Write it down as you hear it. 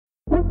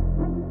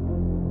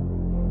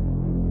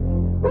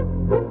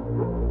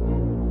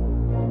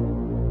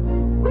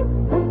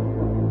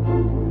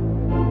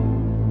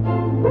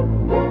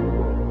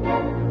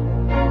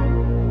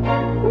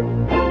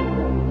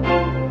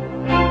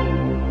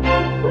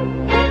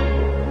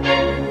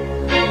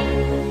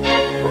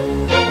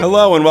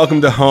Hello and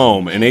welcome to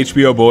Home, an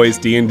HBO BOIZ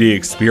D&D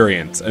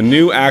experience, a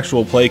new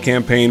actual play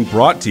campaign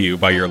brought to you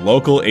by your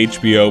local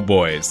HBO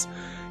BOIZ.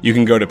 You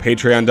can go to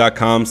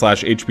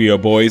patreon.com/HBO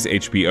BOIZ,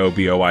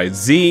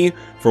 HBOBOIZ,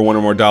 for $1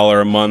 or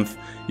more a month.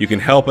 You can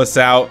help us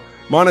out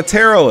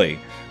monetarily,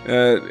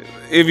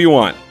 if you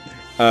want.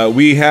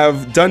 We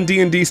have done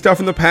D&D stuff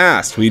in the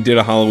past. We did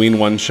a Halloween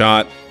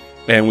one-shot,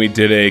 and we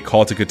did a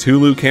Call to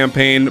Cthulhu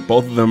campaign.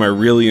 Both of them I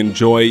really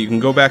enjoy. You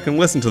can go back and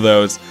listen to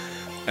those.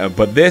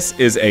 But this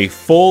is a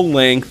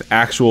full-length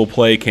actual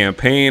play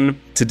campaign.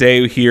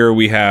 Today here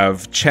we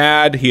have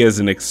Chad. He is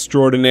an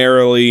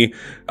extraordinarily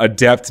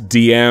adept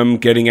DM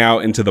getting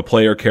out into the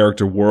player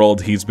character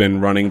world. He's been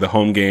running the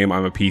home game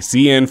I'm a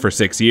PC in for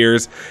 6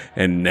 years.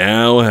 And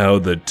now how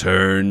the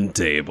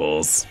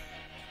turntables.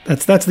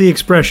 That's the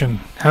expression.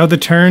 How the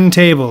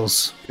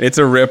turntables. It's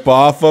a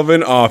rip-off of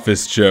an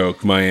Office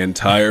joke, my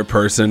entire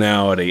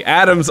personality.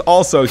 Adam's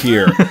also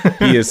here.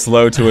 He is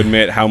slow to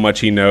admit how much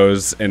he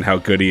knows and how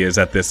good he is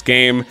at this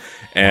game.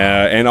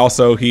 And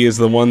also, he is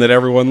the one that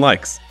everyone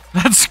likes.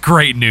 That's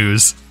great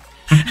news.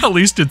 At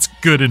least it's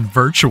good in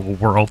virtual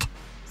world.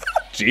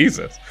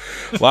 Jesus.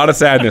 A lot of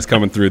sadness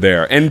coming through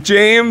there. And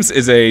James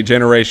is a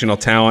generational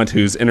talent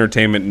whose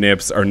entertainment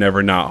nips are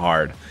never not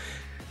hard.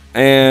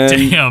 And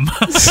damn.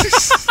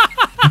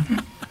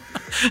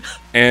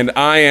 And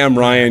I am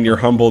Ryan, your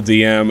humble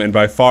DM, and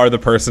by far the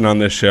person on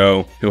this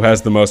show who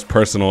has the most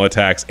personal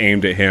attacks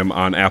aimed at him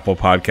on Apple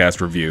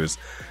Podcast reviews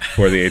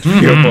for the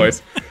HBO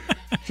BOIZ.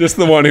 Just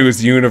the one who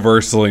is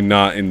universally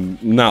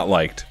not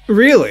liked.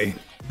 Really?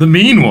 The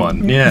mean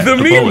one, yeah. The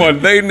mean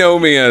one. They know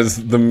me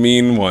as the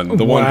mean one.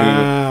 The one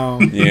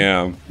who...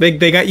 Yeah.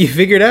 They got you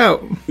figured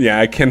out. Yeah,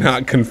 I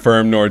cannot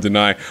confirm nor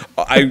deny.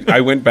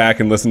 I went back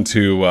and listened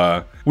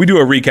to... we do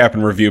a recap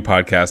and review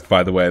podcast,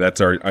 by the way. That's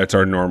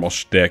our normal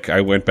shtick.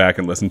 I went back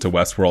and listened to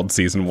Westworld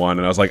Season 1,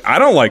 and I was like, I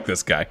don't like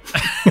this guy.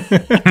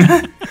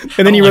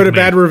 And then you wrote a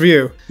bad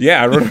review.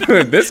 Yeah,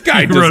 this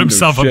guy He wrote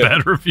himself a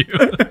bad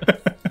review.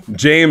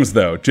 James,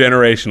 though,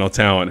 generational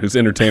talent, whose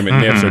entertainment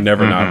nips are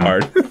never not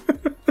hard.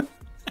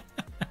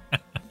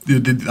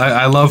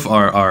 I love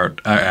our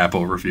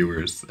Apple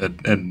reviewers,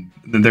 and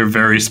they're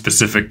very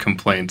specific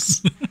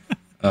complaints.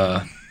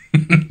 I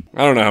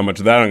don't know how much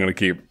of that I'm going to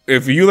keep.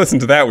 If you listen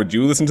to that, would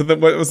you listen to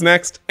what was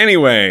next?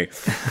 Anyway.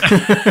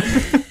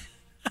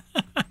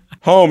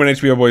 Home, an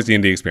HBO BOIZ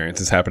D&D experience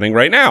is happening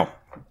right now.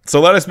 So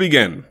let us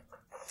begin.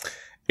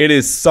 It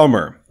is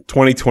summer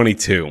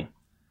 2022,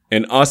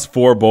 and us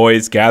four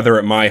boys gather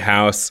at my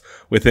house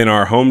within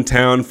our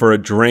hometown for a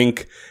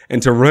drink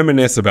and to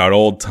reminisce about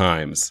old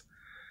times.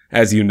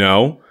 As you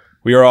know,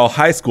 we are all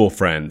high school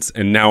friends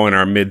and now in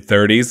our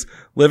mid-30s,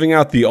 living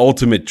out the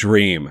ultimate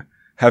dream,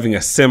 having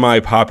a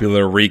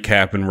semi-popular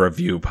recap and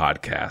review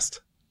podcast.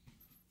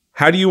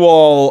 How do you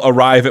all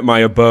arrive at my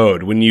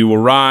abode? When you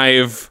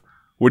arrive,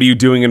 what are you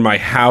doing in my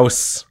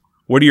house?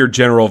 What are your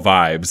general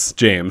vibes,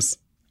 James?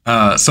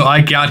 So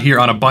I got here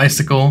on a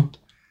bicycle,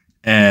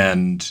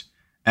 and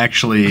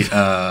actually, you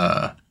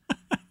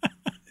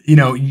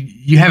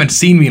haven't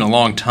seen me in a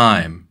long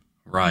time,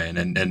 Ryan,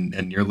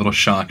 and you're a little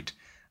shocked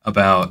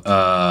about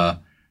the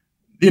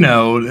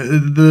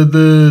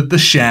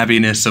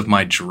shabbiness of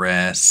my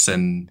dress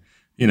and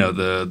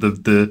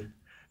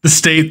the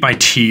state my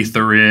teeth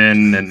are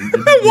in, and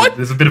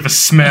there's a bit of a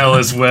smell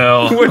as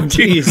well.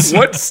 Be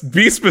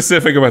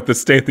specific about the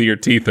state that your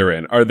teeth are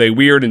in. Are they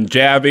weird and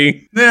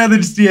jabby? Yeah,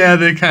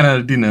 they're kind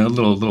of a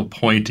little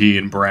pointy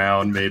and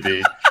brown,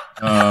 maybe.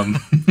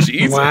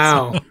 Jesus.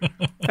 Wow.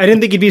 I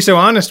didn't think you'd be so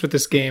honest with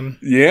this game.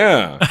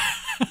 Yeah.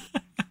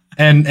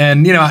 And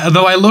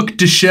though I look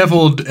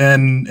disheveled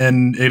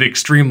and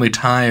extremely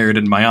tired,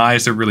 and my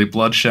eyes are really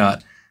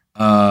bloodshot,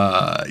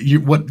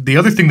 what the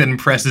other thing that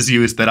impresses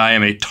you is that I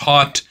am a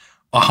taut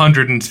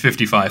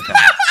 155 pounds.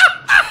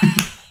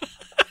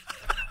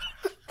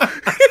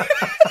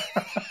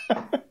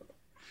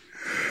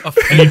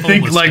 And you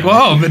think like,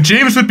 whoa, but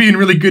James would be in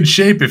really good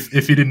shape if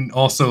he didn't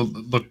also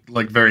look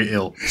like very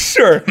ill.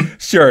 Sure.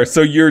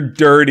 So you're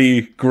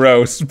dirty,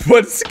 gross,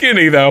 but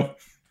skinny though.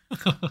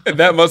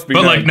 That must be.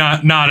 But nice.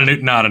 like not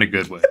in a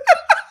good way.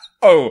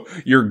 Oh,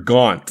 you're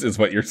gaunt is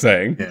what you're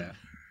saying. Yeah.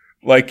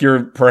 Like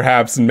you're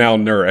perhaps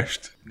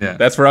malnourished. Yeah.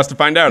 That's for us to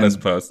find out, I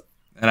suppose.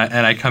 And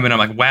I come in, I'm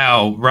like,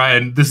 wow,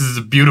 Ryan, this is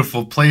a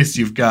beautiful place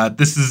you've got.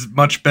 This is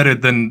much better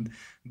than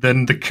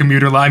the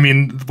commuter line. I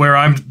mean,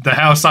 the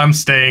house I'm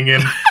staying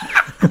in.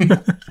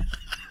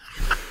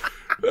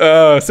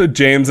 So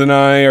James and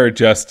I are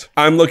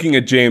I'm looking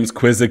at James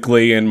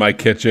quizzically in my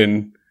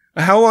kitchen.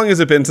 How long has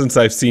it been since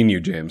I've seen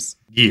you, James?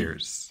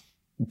 Years.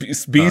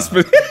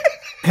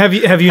 Have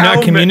you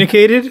not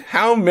communicated?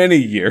 How many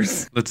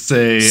years? Let's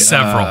say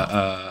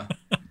several.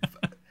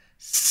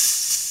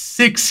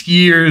 6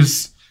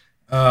 years.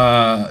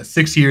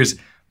 6 years,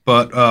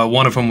 but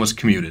one of them was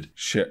commuted.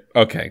 Shit.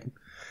 Okay.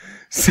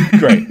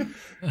 Great.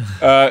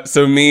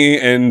 So me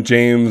and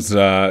James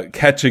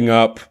catching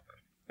up.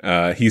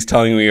 He's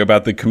telling me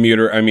about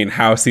the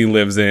house he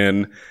lives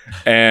in,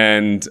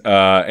 and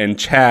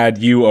Chad,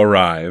 you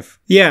arrive.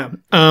 Yeah.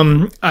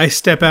 I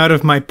step out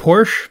of my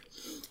Porsche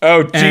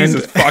Oh,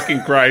 Jesus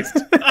fucking Christ.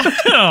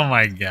 Oh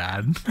my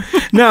God.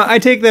 No, I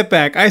take that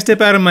back. I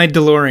step out of my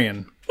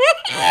DeLorean.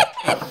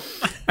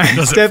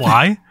 Does it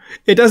fly?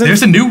 It doesn't.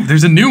 There's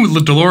a new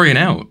DeLorean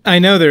out. I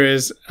know there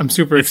is. I'm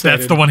super excited.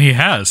 That's the one he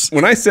has.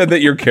 When I said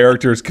that your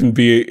characters can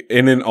be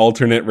in an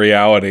alternate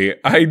reality,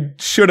 I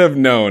should have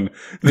known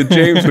that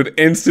James would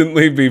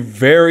instantly be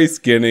very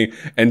skinny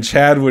and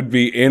Chad would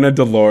be in a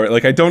DeLorean.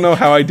 Like, I don't know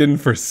how I didn't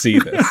foresee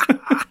this.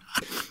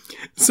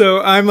 So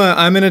I'm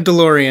in a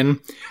DeLorean.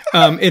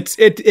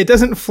 It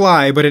doesn't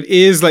fly, but it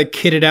is like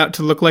kitted out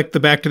to look like the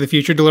Back to the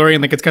Future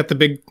DeLorean. Like it's got the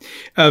big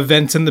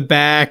vents in the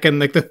back and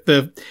like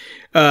the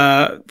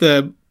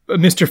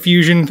Mr.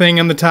 Fusion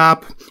thing on the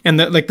top and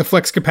the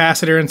flex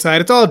capacitor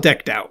inside. It's all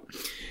decked out.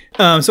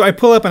 So I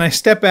pull up and I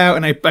step out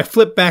and I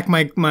flip back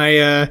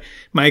my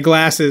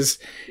glasses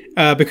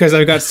because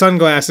I've got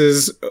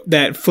sunglasses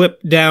that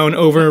flip down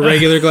over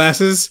regular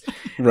glasses.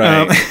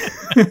 Right.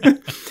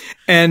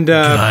 And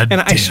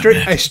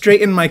I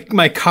straighten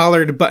my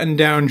collared button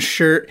down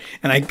shirt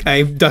and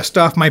I dust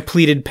off my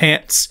pleated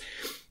pants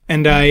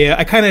and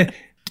I kind of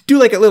do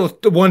like a little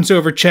once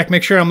over check,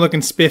 make sure I'm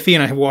looking spiffy,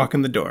 and I walk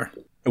in the door.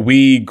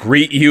 We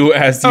greet you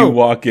as you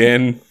walk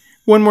in.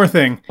 One more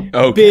thing.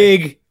 Okay.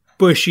 Big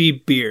bushy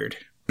beard.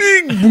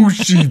 Big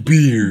bushy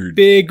beard.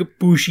 Big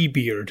bushy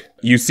beard.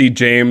 You see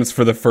James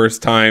for the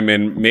first time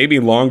in maybe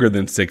longer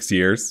than 6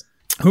 years.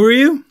 Who are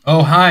you?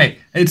 Oh, hi.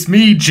 It's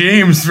me,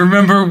 James.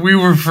 Remember, we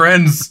were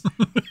friends.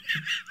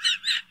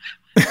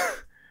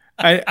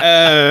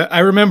 I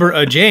remember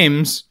a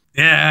James.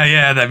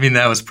 Yeah. I mean,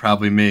 that was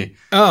probably me.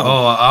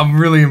 Oh, I'm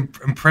really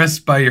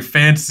impressed by your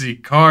fancy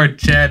card,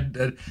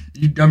 Chad.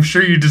 I'm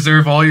sure you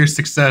deserve all your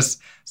success.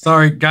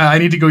 Sorry, guy, I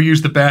need to go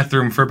use the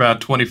bathroom for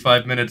about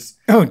 25 minutes.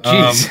 Oh,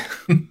 jeez.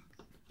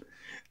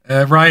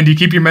 Ryan, do you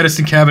keep your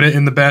medicine cabinet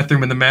in the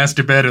bathroom in the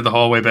master bed or the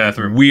hallway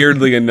bathroom?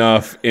 Weirdly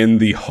enough, in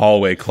the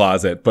hallway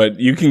closet, but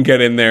you can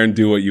get in there and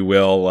do what you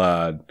will.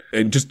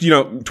 And just,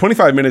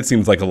 25 minutes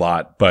seems like a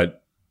lot,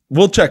 but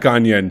we'll check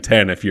on you in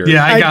 10 if you're...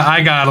 Yeah,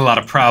 I got a lot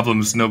of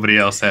problems nobody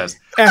else has.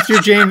 After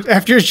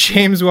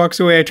James walks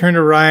away, I turn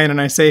to Ryan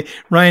and I say,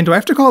 Ryan, do I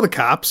have to call the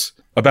cops?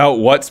 About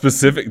what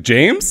specific?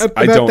 James?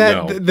 I don't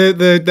know.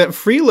 That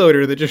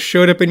freeloader that just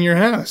showed up in your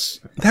house.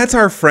 That's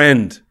our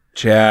friend,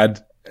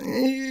 Chad. All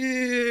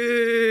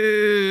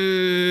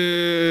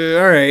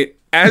right.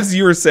 As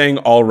you were saying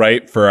all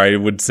right for, I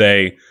would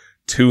say,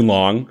 too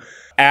long,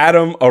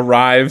 Adam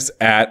arrives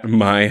at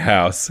my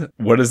house.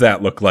 What does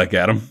that look like,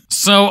 Adam?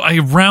 So I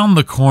round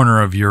the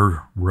corner of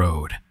your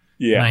road.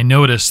 Yeah. And I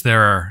notice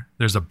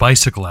there's a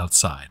bicycle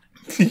outside.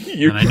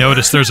 And I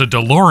notice there's a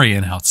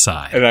DeLorean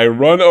outside. And I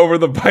run over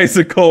the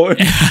bicycle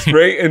and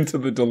straight into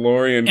the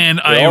DeLorean.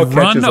 And I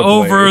run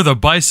over the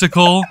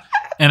bicycle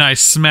and I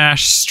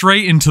smash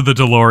straight into the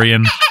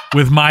DeLorean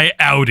with my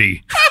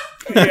Audi.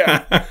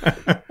 Yeah.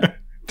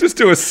 Just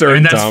to assert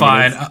and that's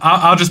dominance. fine.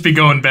 I'll just be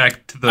going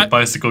back to the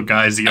bicycle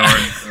guy's yard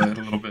a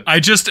little bit. I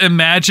just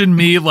imagine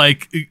me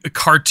like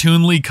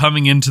cartoonly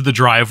coming into the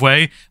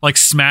driveway, like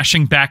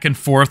smashing back and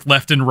forth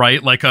left and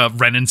right like a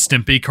Ren and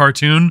Stimpy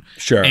cartoon.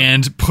 Sure.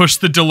 And push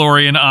the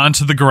DeLorean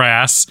onto the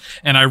grass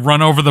and I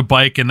run over the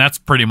bike and that's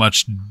pretty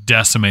much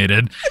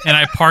decimated. And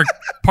I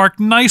park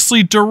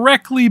nicely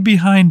directly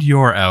behind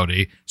your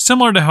Audi,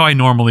 similar to how I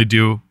normally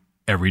do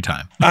every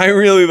time. I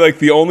really like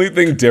the only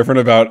thing different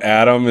about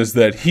Adam is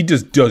that he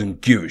just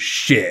doesn't give a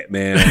shit,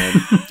 man.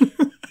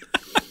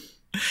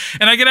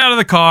 And I get out of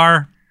the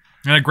car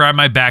and I grab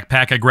my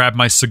backpack. I grab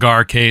my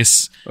cigar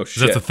case. Oh,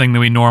 shit. That's the thing that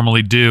we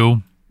normally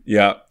do.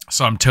 Yeah.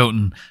 So I'm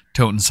toting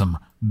some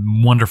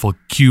wonderful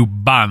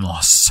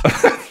Cubanos.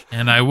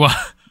 And I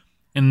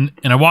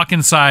walk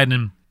inside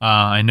and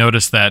I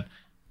notice that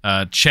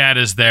Chad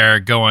is there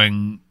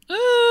going,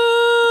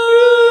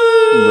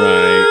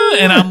 right.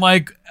 And I'm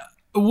like,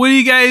 what do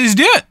you guys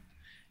do?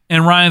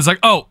 And Ryan's like,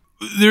 oh,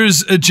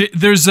 there's a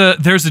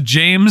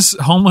James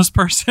homeless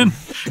person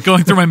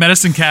going through my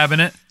medicine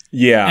cabinet.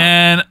 Yeah.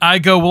 And I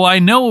go, well, I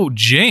know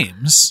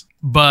James,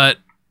 but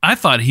I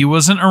thought he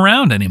wasn't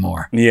around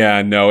anymore.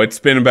 Yeah, no, it's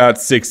been about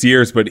 6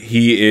 years, but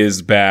he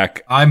is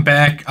back. I'm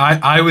back.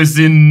 I was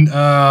in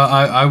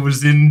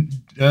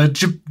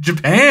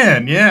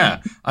Japan.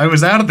 Yeah, I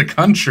was out of the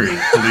country.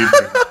 Believe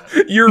it or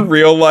not. Your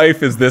real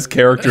life is this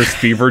character's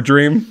fever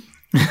dream.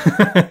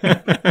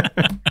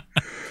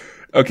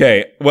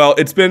 Okay, well,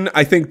 it's been,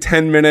 I think,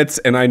 10 minutes,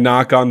 and I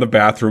knock on the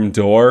bathroom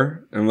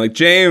door. I'm like,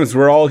 James,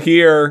 we're all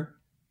here.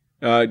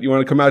 You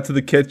want to come out to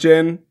the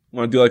kitchen?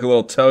 Want to do like a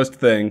little toast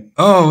thing?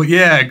 Oh,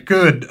 yeah,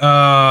 good.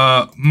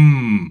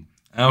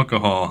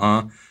 Alcohol,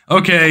 huh?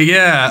 Okay,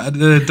 yeah,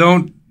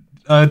 don't,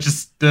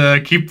 just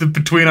keep it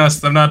between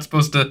us. I'm not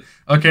supposed to,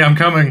 okay, I'm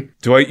coming.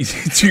 Do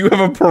you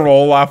have a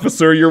parole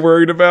officer you're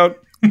worried about?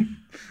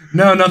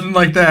 No, nothing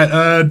like that.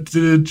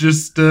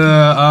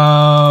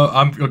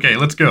 I'm okay.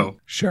 Let's go.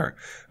 Sure.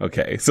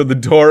 Okay. So the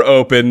door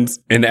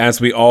opens, and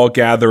as we all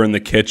gather in the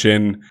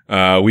kitchen,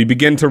 we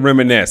begin to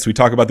reminisce. We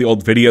talk about the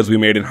old videos we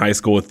made in high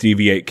school with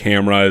DV8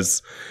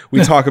 cameras.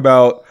 We talk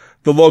about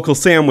the local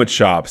sandwich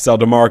shop, Sal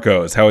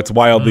DeMarco's, how it's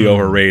wildly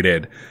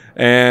overrated.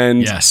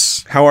 And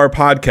how our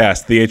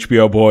podcast, The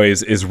HBO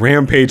Boys, is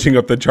rampaging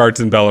up the charts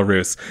in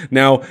Belarus.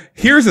 Now,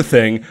 here's the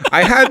thing.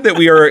 I had that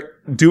we are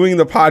doing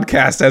the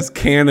podcast as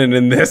canon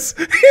in this.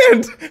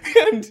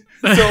 And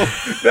so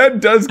that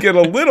does get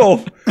a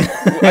little,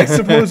 I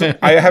suppose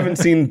I haven't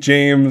seen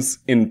James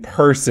in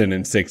person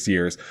in 6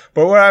 years.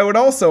 But what I would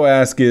also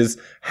ask is,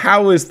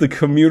 how is the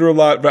commuter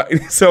lot?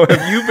 So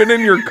have you been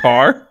in your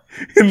car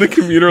in the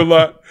commuter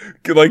lot,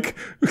 like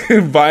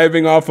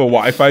vibing off a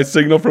Wi-Fi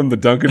signal from the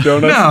Dunkin'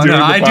 Donuts?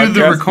 No, I do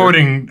the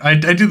recording. I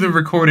do the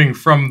recording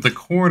from the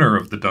corner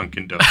of the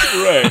Dunkin' Donuts.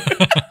 Right.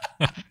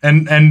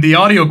 and the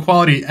audio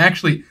quality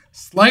actually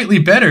slightly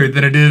better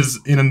than it is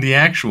in the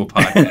actual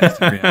podcast.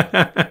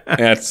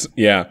 That's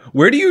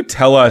Where do you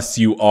tell us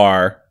you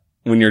are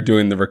when you're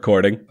doing the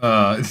recording?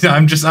 I'm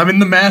in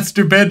the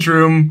master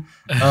bedroom.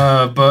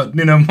 But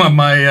you know,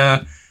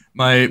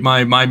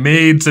 my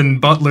maids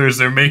and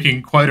butlers are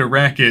making quite a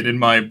racket in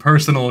my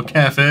personal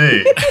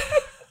cafe.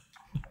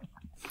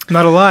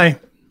 Not a lie.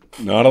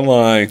 Not a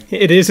lie.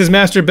 It is his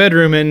master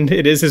bedroom and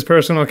it is his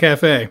personal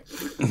cafe.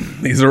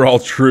 These are all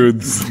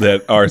truths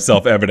that are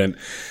self-evident.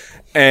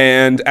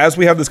 And as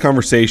we have this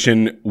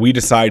conversation, we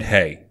decide,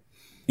 hey,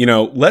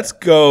 let's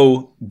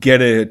go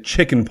get a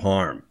chicken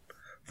parm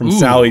from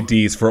Sally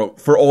D's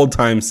for old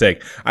time's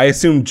sake. I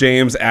assume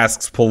James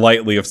asks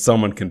politely if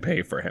someone can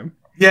pay for him.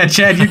 Yeah,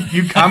 Chad,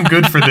 I'm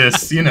good for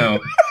this,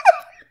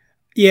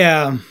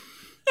 Yeah.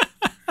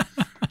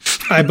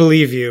 I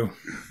believe you.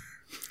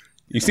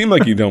 You seem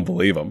like you don't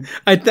believe him.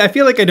 I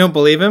feel like I don't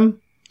believe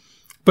him,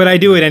 but I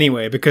do it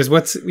anyway because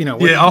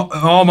Yeah,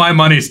 all my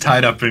money's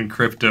tied up in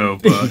crypto,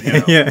 but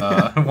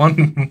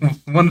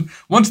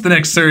once the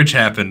next surge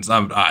happens,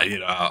 I'm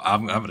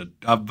gonna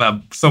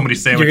have so many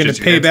sandwiches. You're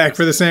gonna pay back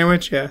for the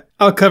sandwich? Yeah.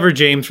 I'll cover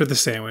James for the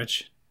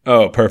sandwich.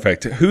 Oh,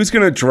 perfect. Who's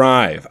gonna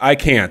drive? I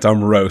can't.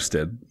 I'm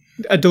roasted.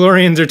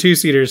 DeLoreans are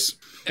 2-seaters.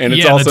 And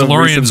it's also the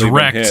DeLorean's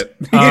wrecked.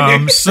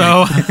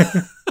 So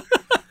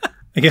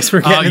I guess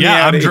we're getting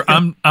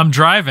I'm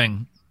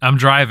driving.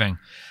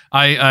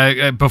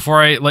 I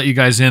before I let you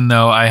guys in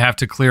though, I have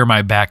to clear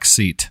my back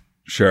seat.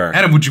 Sure.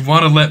 Adam, would you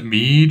want to let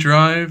me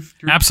drive?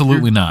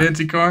 Absolutely not.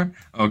 Fancy car?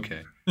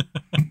 Okay.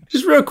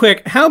 Just real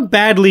quick, how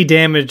badly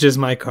damaged is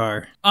my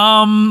car?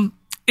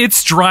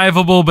 It's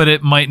drivable, but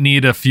it might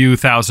need a few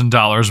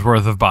 $1,000s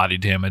worth of body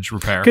damage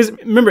repair. Because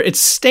remember, it's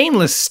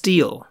stainless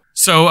steel.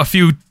 So a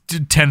few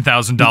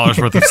 $10,000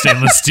 worth of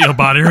stainless steel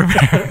body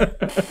repair.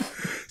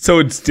 So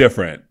it's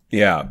different.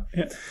 Yeah.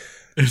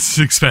 It's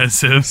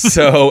expensive.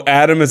 So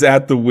Adam is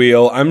at the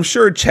wheel. I'm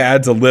sure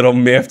Chad's a little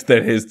miffed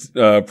that his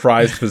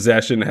prized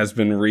possession has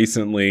been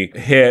recently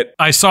hit.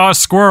 I saw a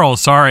squirrel.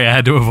 Sorry, I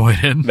had to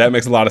avoid it. That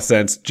makes a lot of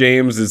sense.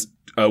 James is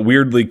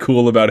weirdly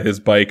cool about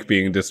his bike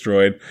being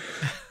destroyed.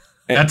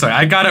 That's right.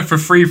 I got it for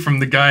free from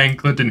the guy in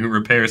Clinton who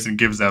repairs and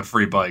gives out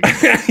free bikes.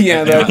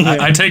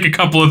 I take a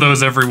couple of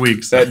those every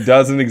week. So. That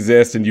doesn't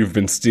exist, and you've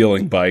been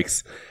stealing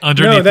bikes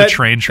underneath the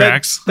train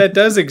tracks. That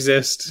does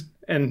exist,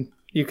 and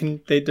you can.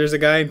 There's a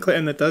guy in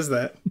Clinton that does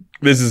that.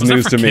 This is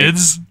news to me.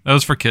 Kids? That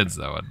was for kids,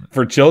 though. Wasn't it?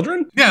 For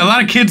children? Yeah, a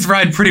lot of kids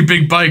ride pretty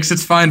big bikes.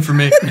 It's fine for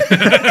me.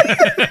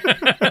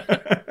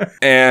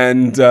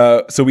 And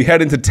so we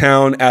head into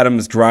town.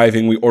 Adam's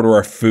driving. We order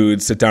our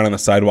food, sit down on the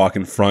sidewalk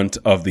in front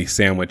of the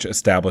sandwich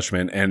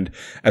establishment. And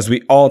as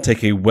we all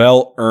take a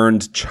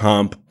well-earned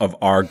chomp of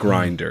our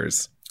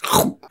grinders.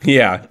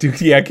 Yeah, dude.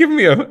 Yeah, give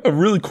me a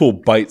really cool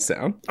bite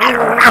sound.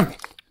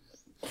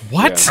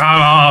 What?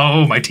 Yeah.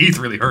 Oh, my teeth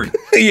really hurt.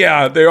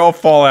 Yeah, they all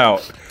fall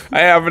out.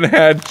 I haven't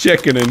had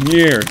chicken in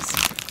years.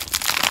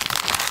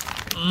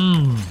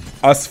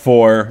 Us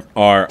four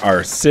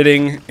are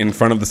sitting in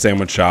front of the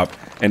sandwich shop.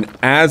 And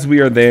as we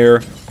are there,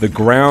 the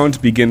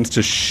ground begins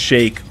to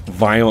shake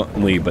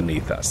violently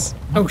beneath us.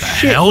 Oh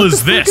shit! Hell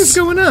is what this? is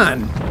going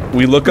on?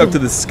 We look up to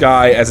the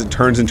sky as it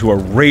turns into a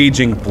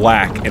raging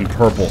black and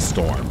purple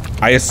storm.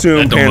 I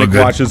assume panic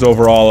watches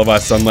over all of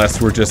us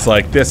unless we're just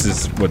like, this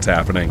is what's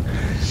happening.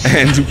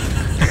 And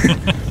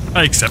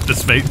I accept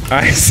this fate.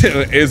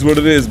 It is what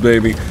it is,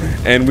 baby.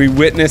 And we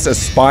witness a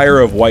spire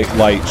of white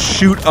light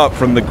shoot up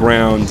from the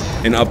ground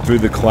and up through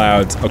the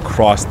clouds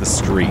across the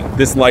street.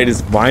 This light is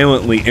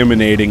violently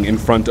emanating in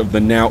front of the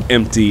now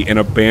empty and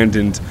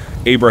abandoned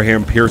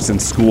Abraham Pearson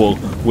School,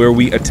 where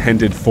we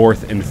attended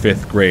 4th and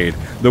 5th grade.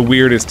 The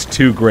weirdest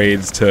 2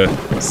 grades to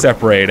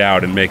separate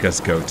out and make us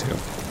go to.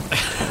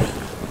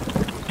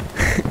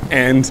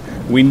 And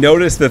we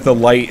notice that the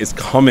light is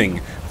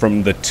coming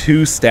from the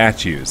 2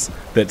 statues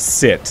that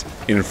sit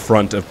in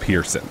front of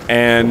Pearson.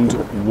 And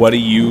what do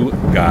you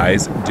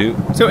guys do?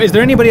 So is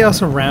there anybody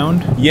else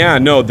around? Yeah,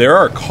 no, there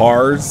are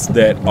cars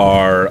that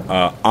are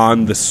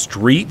on the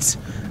street,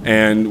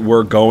 and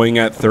we're going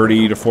at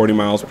 30 to 40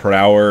 miles per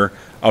hour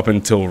up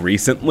until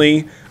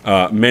recently.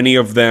 Many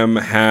of them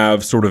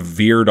have sort of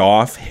veered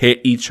off, hit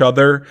each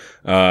other.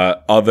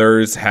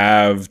 Others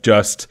have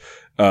just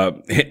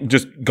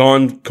just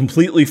gone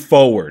completely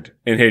forward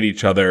and hit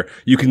each other.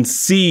 You can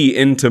see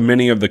into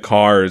many of the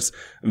cars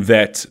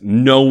that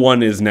no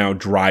one is now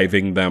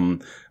driving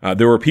them.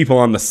 There were people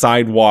on the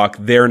sidewalk.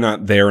 They're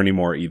not there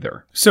anymore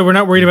either. So we're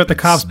not worried about the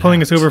cops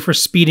pulling us over for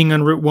speeding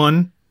on Route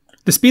 1?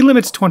 The speed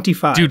limit's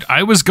 25. Dude,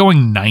 I was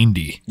going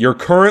 90. You're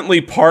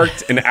currently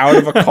parked and out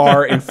of a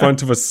car in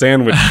front of a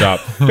sandwich shop.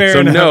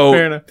 Fair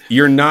enough.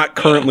 You're not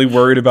currently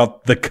worried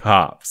about the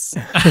cops.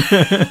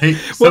 Hey,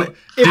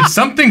 did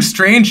something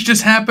strange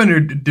just happen, or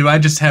do I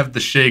just have the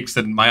shakes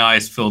and my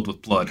eyes filled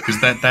with blood? Because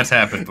that's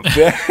happened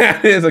before.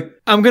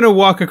 I'm going to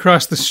walk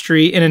across the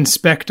street and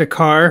inspect a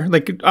car,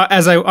 like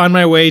as I on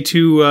my way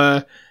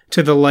to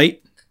the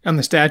light on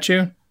the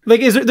statue.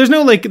 Like, there's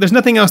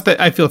nothing else that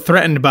I feel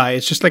threatened by.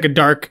 It's just like a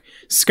dark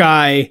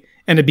sky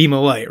and a beam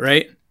of light,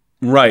 right?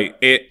 Right.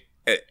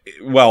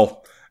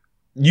 Well,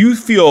 you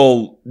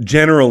feel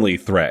generally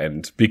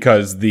threatened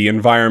because the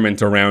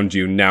environment around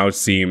you now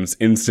seems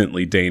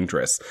instantly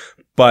dangerous.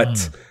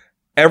 But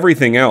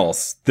everything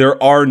else,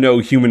 there are no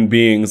human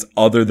beings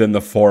other than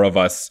the four of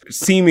us,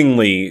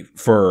 seemingly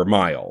for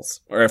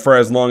miles, or for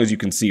as long as you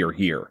can see or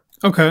hear.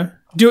 Okay.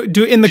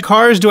 Do in the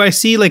cars, do I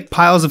see like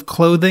piles of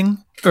clothing?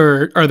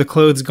 Or are the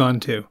clothes gone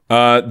too?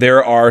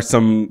 There are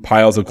some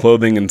piles of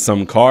clothing in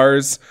some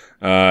cars.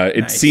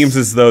 It seems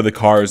as though the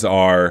cars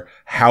are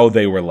how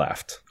they were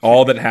left.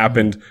 All that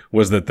happened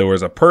was that there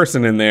was a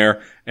person in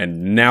there,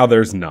 and now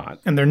there's not.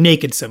 And they're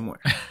naked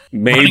somewhere.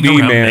 Maybe,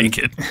 man.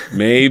 Naked.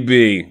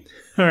 Maybe.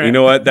 All right. You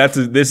know what?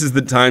 This is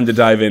the time to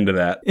dive into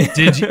that.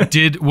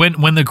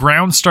 When the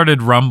ground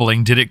started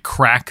rumbling, did it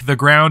crack the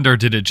ground or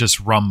did it just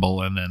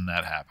rumble and then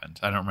that happened?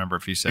 I don't remember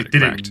if you said it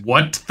cracked. Did it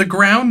what the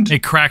ground?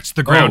 It cracked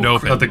the ground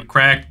open. The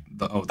crack.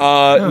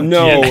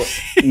 No.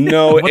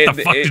 What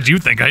the fuck did you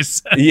think I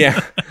said? Yeah.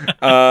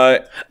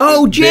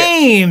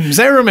 James.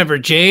 I remember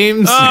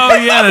James. Oh,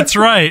 yeah, that's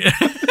right.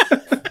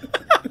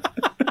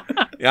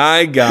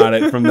 I got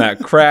it from that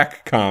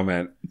crack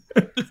comment.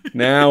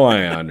 Now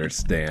I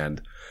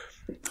understand.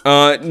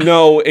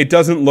 No, it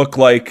doesn't look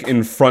like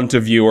in front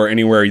of you or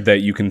anywhere that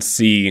you can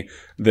see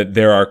that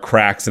there are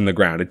cracks in the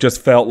ground. It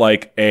just felt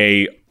like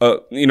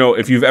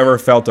if you've ever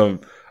felt an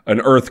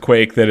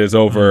earthquake that is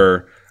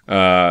over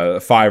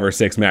 5 or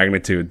 6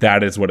 magnitude,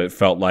 that is what it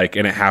felt like,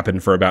 and it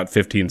happened for about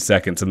 15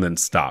 seconds and then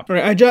stopped. All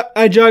right,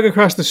 I jog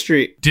across the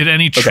street. Did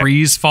any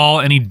trees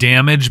fall? Any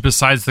damage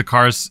besides the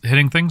cars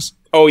hitting things?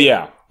 Oh,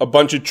 yeah. A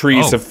bunch of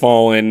trees have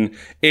fallen.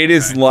 It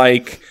is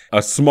like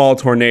a small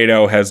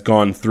tornado has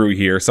gone through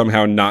here,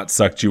 somehow not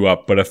sucked you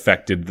up, but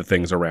affected the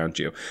things around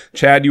you.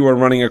 Chad, you were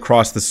running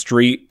across the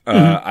street,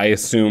 I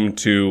assume,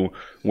 to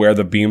where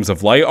the beams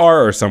of light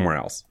are or somewhere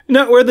else?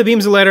 Not where the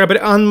beams of light are,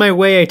 but on my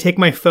way, I take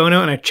my phone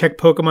out and I check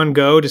Pokemon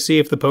Go to see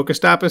if the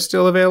Pokestop is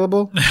still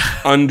available.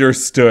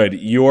 Understood.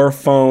 Your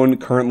phone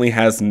currently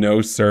has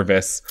no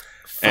service.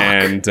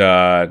 And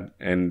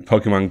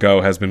Pokemon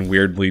Go has been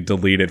weirdly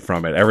deleted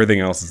from it.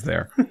 Everything else is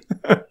there.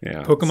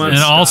 Yeah. Pokemon And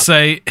Stop. I'll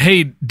say,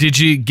 hey, did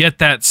you get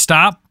that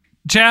stop,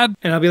 Chad?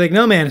 And I'll be like,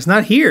 no, man, it's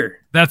not here.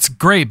 That's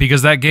great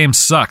because that game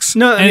sucks.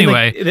 No,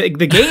 anyway.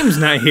 the game's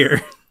not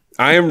here.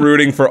 I am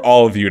rooting for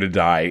all of you to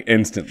die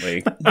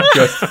instantly,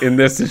 just in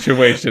this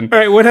situation. All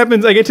right, what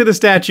happens? I get to the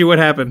statue. What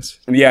happens?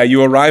 Yeah,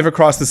 you arrive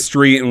across the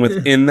street, and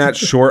within that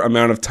short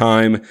amount of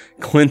time,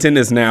 Clinton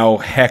is now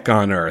heck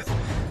on earth.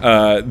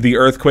 The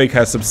earthquake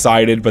has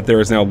subsided, but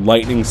there is now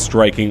lightning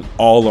striking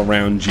all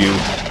around you.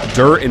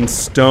 Dirt and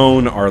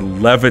stone are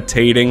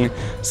levitating.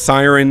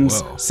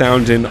 Sirens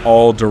sound in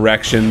all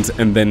directions,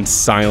 and then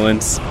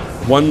silence.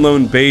 One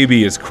lone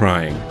baby is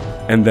crying,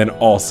 and then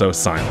also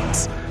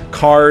silence.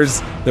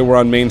 Cars that were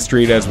on Main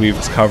Street, as we've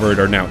covered,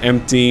 are now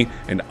empty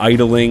and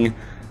idling.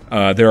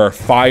 There are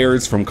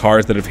fires from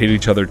cars that have hit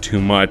each other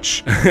too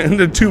much.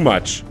 Too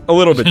much. A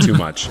little bit too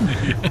much.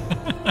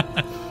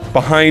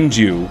 Behind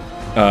you,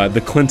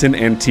 the Clinton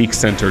Antique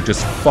Center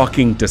just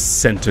fucking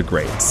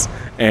disintegrates.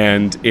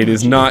 And it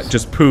is not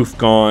just poof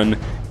gone.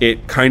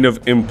 It kind of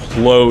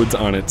implodes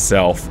on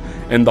itself.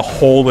 And the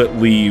hole it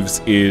leaves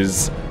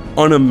is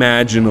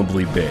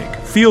unimaginably big.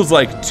 Feels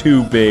like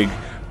too big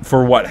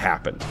for what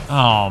happened.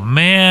 Oh,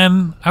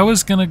 man. I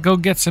was going to go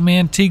get some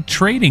antique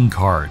trading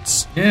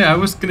cards. Yeah, I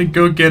was going to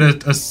go get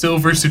a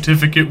silver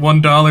certificate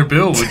 $1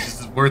 bill, which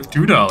is worth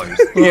 $2.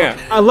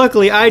 Yeah.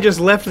 Luckily, I just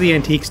left the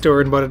antique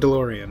store and bought a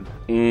DeLorean.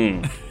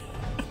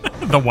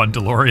 The one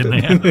DeLorean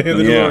they have. The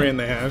DeLorean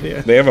they have, yeah.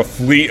 They have a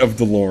fleet of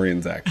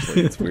DeLoreans,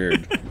 actually. It's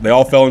weird. They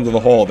all fell into the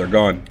hole. They're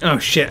gone. Oh,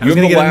 shit. I was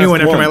going to get a new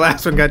one after my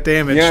last one got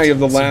damaged. Yeah, you have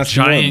the last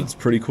one. It's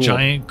pretty cool.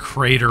 Giant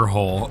crater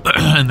hole.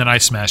 And then I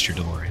smashed your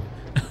DeLorean.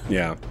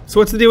 Yeah. So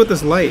what's the deal with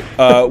this light?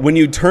 When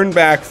you turn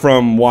back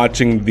from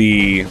watching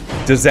the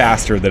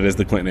disaster that is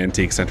the Clinton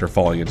Antique Center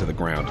falling into the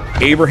ground,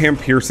 Abraham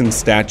Pearson's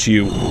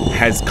statue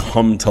has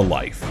come to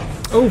life.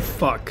 Oh,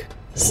 fuck.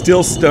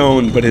 Still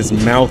stone, but his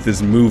mouth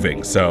is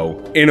moving, so,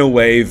 in a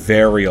way,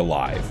 very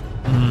alive.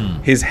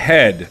 His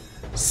head,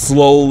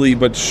 slowly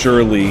but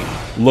surely,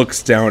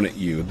 looks down at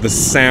you, the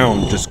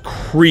sound just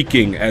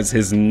creaking as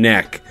his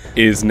neck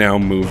is now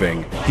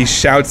moving. He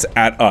shouts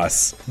at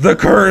us, "The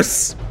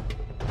curse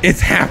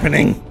It's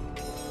happening.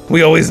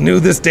 We always knew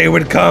this day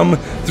would come.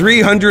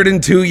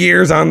 302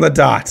 years on the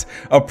dot.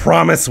 A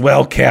promise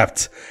well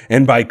kept.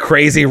 And by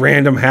crazy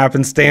random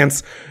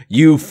happenstance,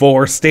 you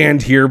four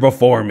stand here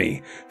before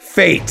me.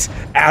 Fate,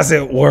 as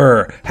it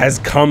were, has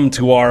come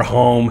to our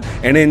home,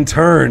 and in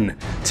turn,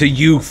 to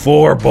you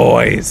four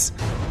boys.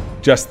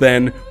 Just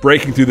then,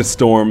 breaking through the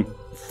storm,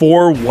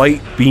 4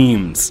 white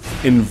beams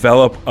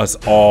envelop us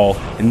all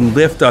and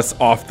lift us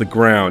off the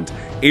ground.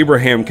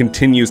 Abraham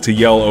continues to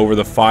yell over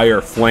the fire,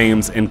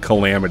 flames, and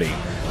calamity.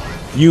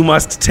 You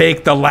must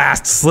take the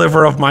last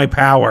sliver of my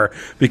power,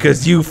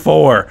 because you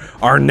four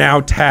are now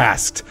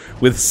tasked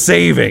with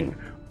saving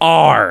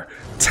our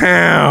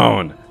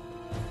town.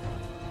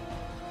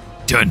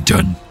 Dun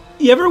dun.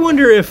 You ever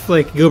wonder if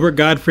like Gilbert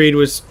Gottfried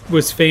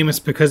was famous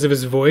because of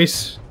his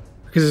voice?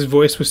 Because his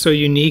voice was so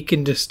unique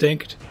and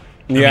distinct?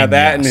 Yeah,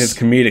 yes. And his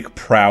comedic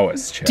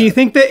prowess, Chad. Do you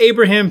think that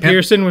Abraham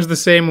Pearson was the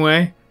same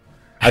way?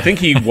 I think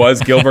he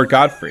was Gilbert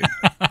Gottfried.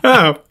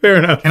 Oh, fair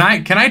enough. Can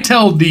I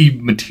tell the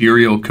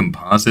material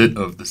composite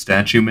of the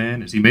statue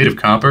man? Is he made of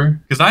copper?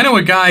 Because I know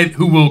a guy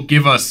who will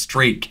give us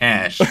straight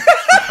cash for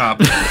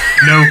copper.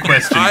 No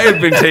question. I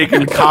have been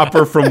taking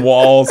copper from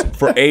walls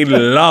for a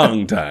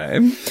long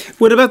time.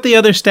 What about the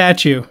other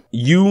statue?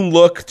 You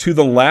look to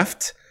the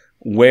left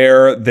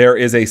where there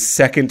is a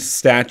second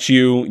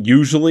statue,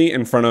 usually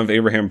in front of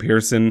Abraham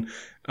Pearson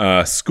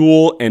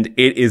School, and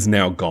it is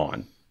now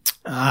gone.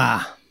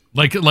 Ah.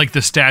 Like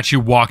the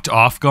statue walked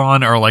off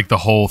gone, or like the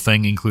whole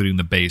thing, including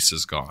the base,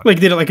 is gone. Like,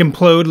 did it like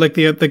implode like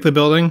the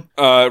building?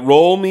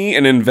 Roll me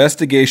an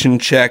investigation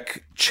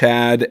check,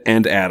 Chad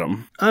and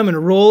Adam. I'm gonna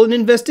roll an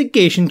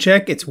investigation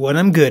check. It's what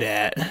I'm good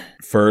at.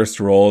 First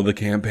roll of the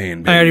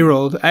campaign, baby. I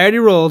already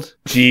rolled.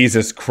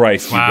 Jesus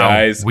Christ, Wow, you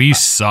guys. we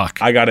suck.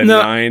 I got a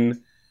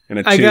 9 and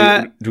a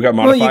 2. Do we got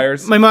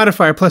modifiers? My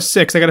modifier plus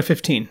 6. I got a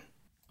 15.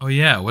 Oh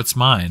yeah, what's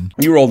mine?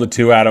 You rolled a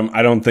 2, Adam.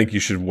 I don't think you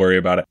should worry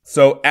about it.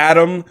 So,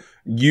 Adam,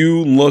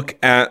 you look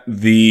at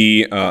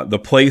the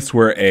place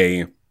where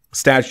a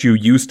statue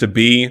used to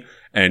be,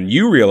 and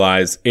you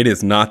realize it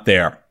is not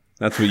there.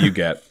 That's what you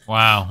get.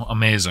 Wow,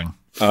 amazing.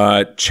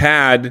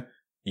 Chad,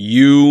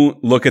 you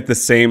look at the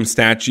same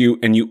statue,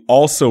 and you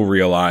also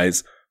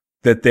realize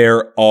that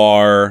there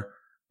are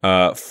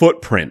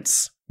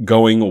footprints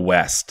going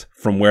west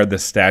from where the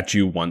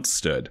statue once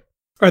stood.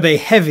 Are they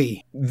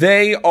heavy?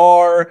 They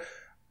are...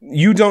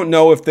 You don't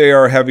know if they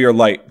are heavy or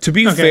light. To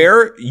be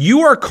fair, you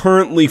are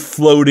currently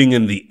floating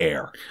in the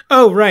air.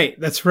 Oh, right.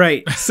 That's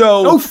right.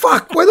 So... Oh,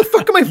 fuck. Why the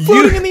fuck am I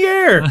floating in the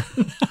air?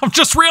 I'm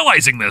just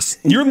realizing this.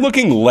 You're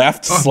looking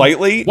left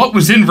slightly. What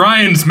was in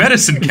Ryan's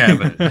medicine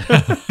cabinet?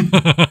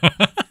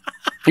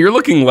 You're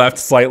looking left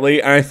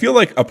slightly, and I feel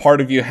like a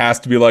part of you has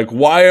to be like,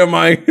 why am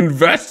I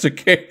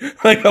investigating?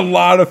 Like, a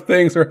lot of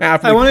things are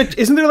happening.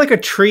 Isn't there like a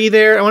tree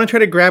there? I want to try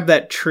to grab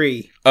that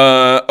tree.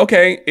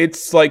 Okay.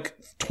 It's like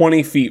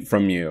 20 feet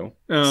from you.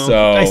 Oh,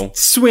 so I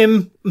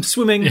swim. I'm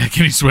swimming. Yeah,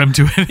 can you swim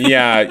to it?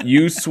 yeah,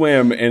 you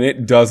swim and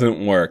it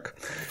doesn't work.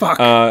 Fuck.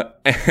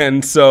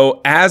 And so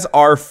as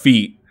our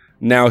feet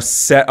now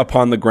set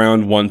upon the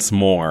ground once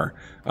more,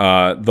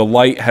 the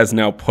light has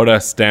now put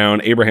us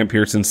down. Abraham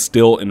Pearson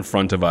still in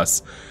front of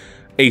us.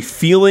 A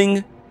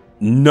feeling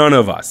none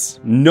of us,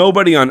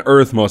 nobody on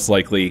Earth most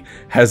likely,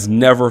 has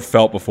never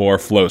felt before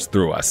flows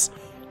through us.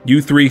 You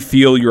three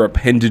feel your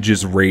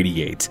appendages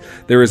radiate.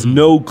 There is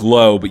no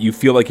glow, but you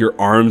feel like your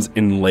arms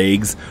and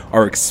legs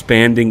are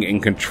expanding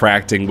and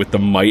contracting with the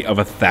might of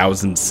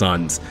 1,000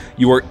 suns.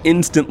 You are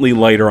instantly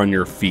lighter on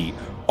your feet.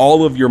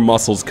 All of your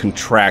muscles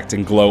contract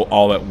and glow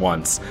all at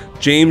once.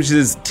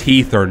 James's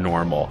teeth are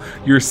normal.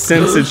 Your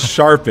senses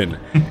sharpen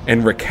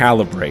and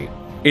recalibrate.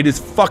 It is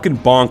fucking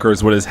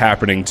bonkers what is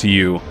happening to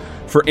you.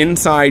 For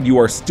inside, you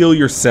are still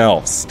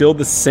yourselves, still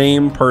the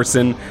same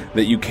person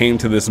that you came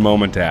to this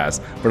moment as.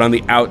 But on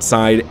the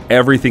outside,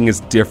 everything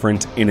is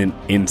different in an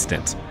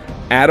instant.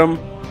 Adam,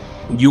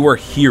 you are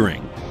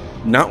hearing,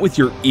 not with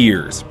your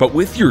ears, but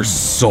with your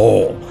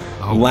soul.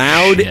 Oh,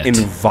 loud shit. and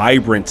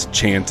vibrant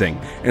chanting.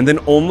 And then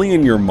only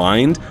in your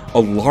mind, a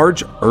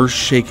large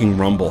earth-shaking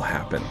rumble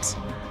happens.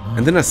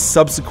 And then a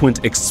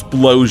subsequent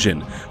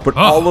explosion. But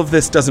all of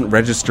this doesn't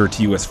register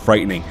to you as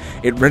frightening.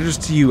 It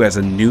registers to you as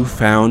a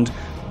newfound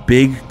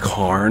Big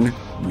Karn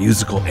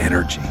musical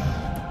energy.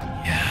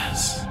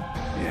 Yes.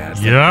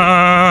 Yes.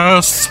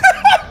 Yes.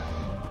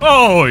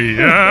 Oh,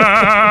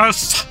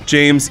 yes.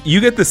 James,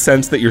 you get the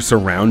sense that your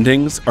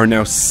surroundings are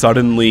now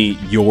suddenly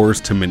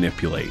yours to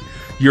manipulate.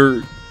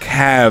 Your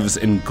calves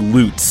and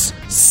glutes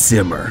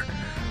simmer,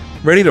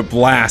 ready to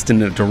blast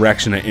in a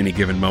direction at any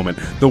given moment.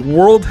 The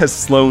world has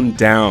slowed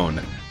down,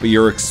 but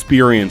your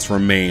experience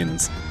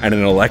remains at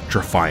an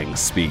electrifying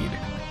speed.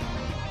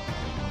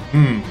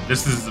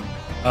 This is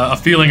a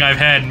feeling I've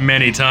had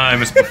many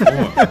times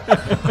before.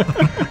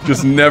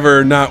 Just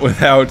never not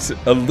without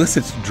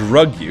illicit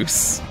drug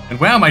use. And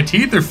wow, my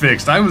teeth are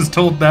fixed. I was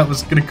told that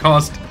was going to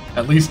cost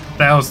at least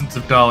thousands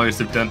of dollars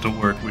of dental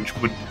work, which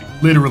would be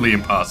literally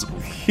impossible.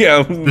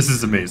 Yeah. This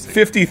is amazing.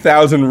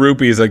 50,000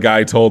 rupees, a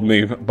guy told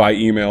me by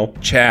email.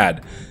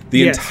 Chad, the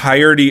Yes.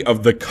 entirety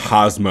of the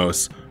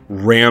cosmos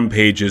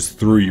rampages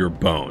through your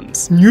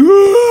bones.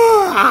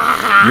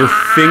 Yeah! Your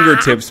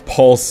fingertips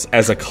pulse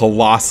as a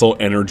colossal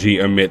energy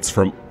emits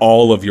from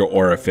all of your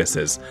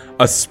orifices,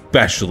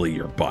 especially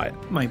your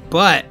butt. My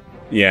butt.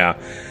 Yeah.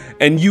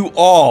 And you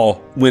all,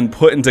 when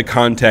put into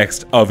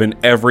context of an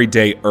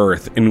everyday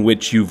Earth in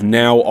which you've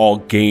now all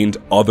gained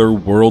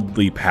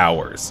otherworldly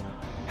powers,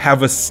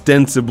 have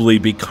ostensibly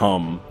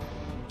become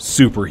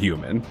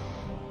superhuman.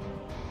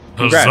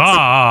 Congrats.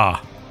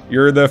 Huzzah!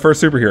 You're the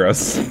first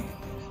superheroes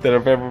that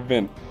have ever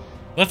been.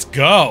 Let's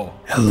go.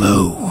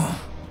 Hello.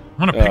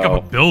 I'm going to pick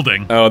up a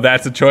building. Oh,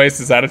 that's a choice?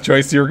 Is that a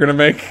choice you were going to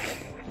make?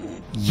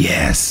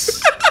 Yes.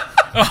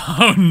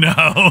 Oh,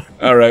 no.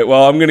 All right,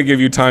 well, I'm going to give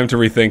you time to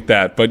rethink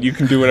that, but you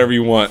can do whatever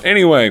you want.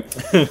 Anyway,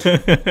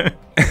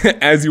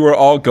 as you are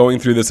all going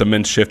through this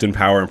immense shift in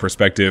power and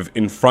perspective,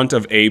 in front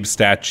of Abe's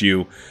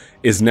statue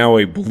is now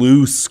a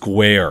blue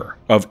square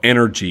of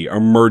energy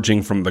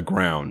emerging from the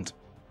ground.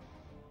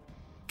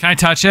 Can I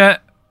touch it?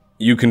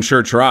 You can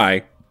sure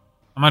try.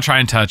 I'm going to try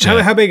and touch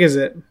it. How big is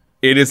it?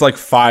 It is like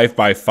 5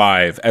 by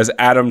 5. As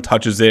Adam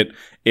touches it,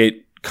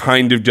 it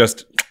kind of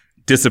just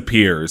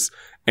disappears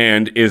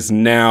and is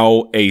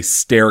now a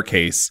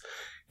staircase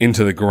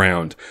into the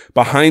ground.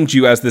 Behind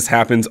you, as this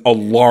happens, a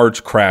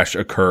large crash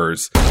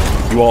occurs.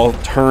 You all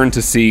turn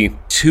to see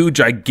 2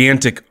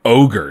 gigantic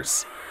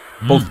ogres,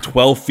 both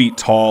 12 feet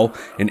tall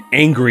and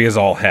angry as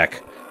all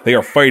heck. They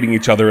are fighting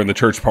each other in the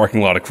church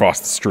parking lot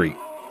across the street.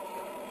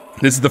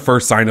 This is the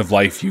first sign of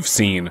life you've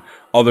seen,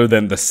 other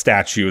than the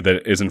statue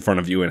that is in front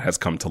of you and has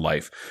come to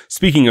life.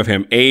 Speaking of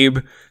him, Abe,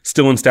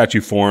 still in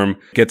statue form,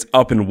 gets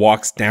up and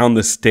walks down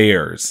the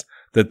stairs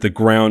that the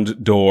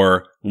ground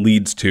door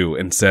leads to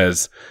and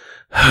says,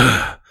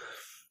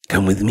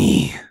 "Come with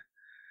me."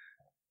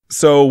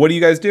 So what do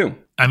you guys do?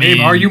 I mean,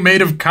 Abe, are you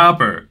made of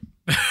copper?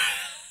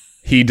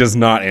 He does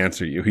not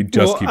answer you. He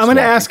just keeps I'm going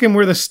to walking. ask him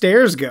where the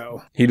stairs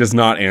go. He does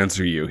not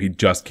answer you. He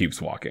just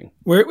keeps walking.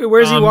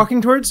 Where's he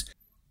walking towards?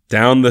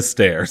 Down the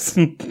stairs.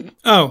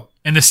 Oh.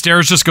 and the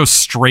stairs just go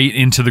straight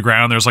into the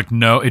ground. There's like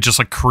no, it just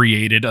like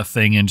created a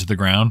thing into the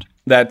ground.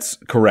 That's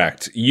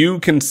correct. You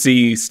can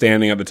see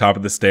standing at the top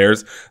of the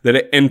stairs that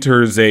it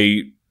enters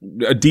a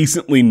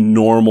decently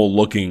normal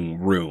looking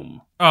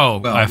room. Oh,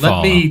 Well, I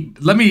follow.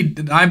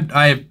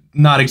 I'm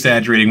not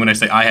exaggerating when I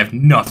say I have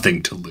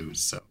nothing to lose,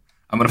 so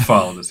I'm going to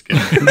follow this kid.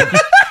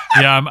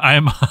 Yeah,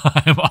 I'm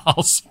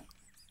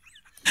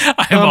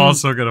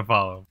also gonna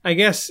follow. I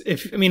guess I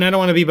don't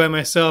want to be by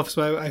myself,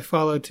 so I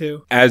follow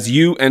too. As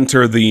you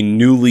enter the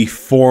newly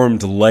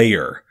formed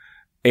lair,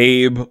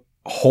 Abe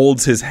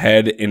holds his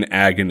head in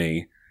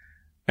agony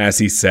as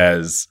he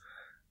says,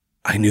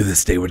 "I knew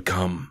this day would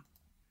come.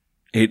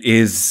 It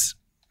is,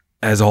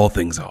 as all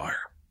things are,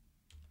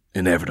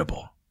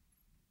 inevitable."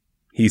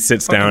 He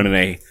sits down in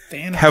a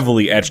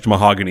heavily etched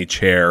mahogany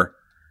chair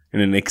in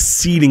an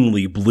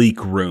exceedingly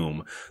bleak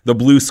room. The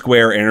blue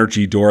square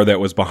energy door that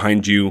was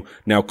behind you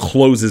now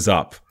closes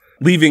up,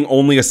 leaving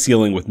only a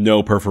ceiling with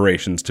no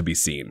perforations to be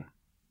seen.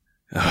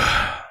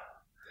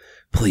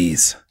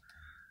 "Please,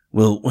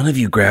 will one of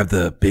you grab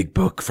the big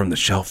book from the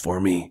shelf for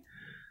me?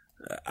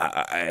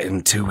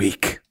 I'm too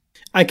weak."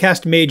 I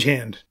cast Mage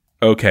Hand.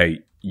 Okay,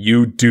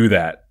 you do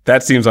that.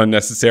 That seems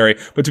unnecessary.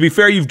 But to be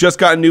fair, you've just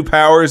gotten new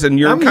powers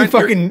and I'm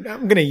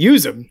gonna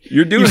use them.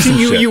 You're doing some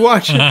shit. You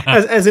watch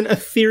as an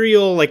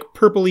ethereal, like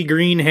purpley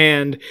green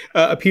hand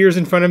appears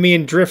in front of me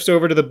and drifts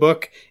over to the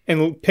book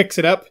and picks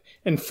it up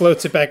and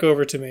floats it back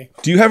over to me.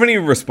 Do you have any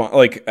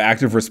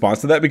active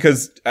response to that?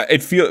 Because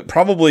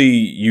probably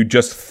you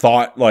just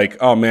thought like,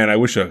 "Oh man, I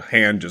wish a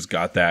hand just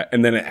got that,"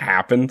 and then it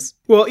happens.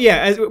 Well,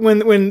 yeah.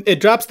 When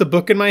it drops the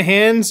book in my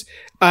hands,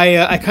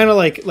 I kind of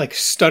like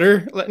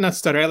stutter, not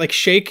stutter. I like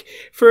shake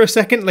for a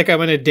second, like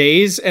I'm in a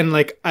daze, and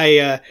like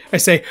I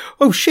say,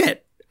 "Oh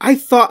shit! I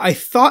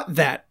thought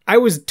that I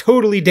was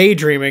totally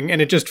daydreaming,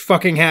 and it just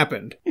fucking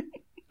happened."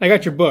 I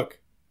got your book.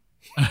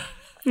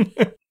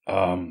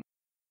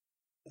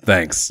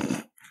 Thanks.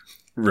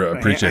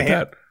 Appreciate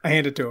that. I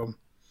hand it to him.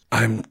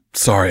 "I'm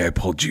sorry I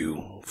pulled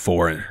you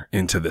four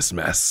into this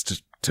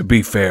mess. To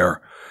be fair,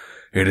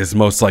 it is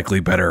most likely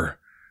better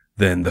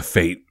than the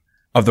fate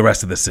of the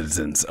rest of the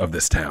citizens of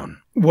this town."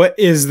 What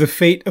is the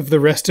fate of the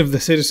rest of the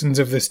citizens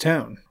of this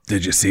town?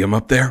 Did you see them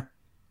up there?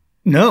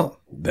 No.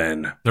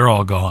 Then They're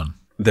all gone.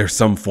 there's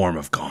some form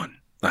of gone.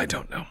 I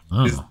don't know.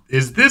 Oh.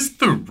 Is this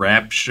the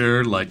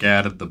rapture, like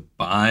out of the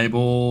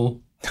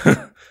Bible?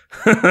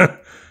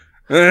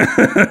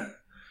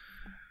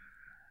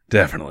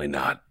 Definitely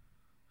not.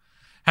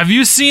 Have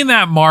you seen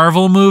that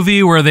Marvel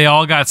movie where they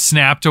all got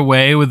snapped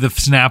away with the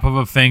snap of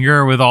a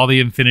finger with all the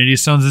Infinity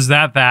Stones? Is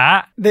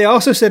that? They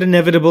also said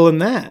inevitable in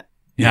that.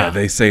 Yeah,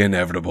 they say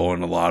inevitable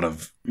in a lot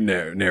of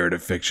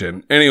narrative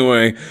fiction.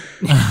 Anyway.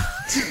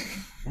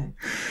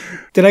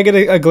 Did I get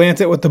a glance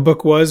at what the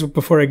book was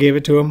before I gave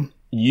it to him?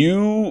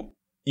 You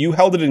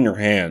held it in your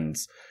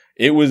hands.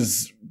 It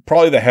was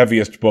probably the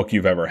heaviest book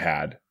you've ever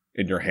had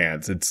in your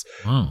hands. It's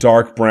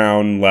dark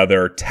brown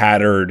leather,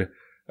 tattered,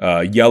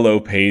 yellow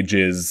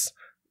pages,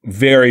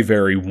 very,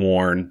 very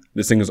worn.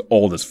 This thing is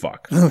old as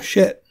fuck. Oh,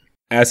 shit.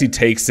 As he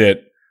takes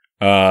it,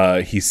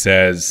 He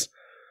says,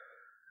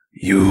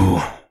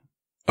 "You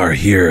are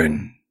here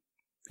and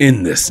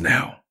in this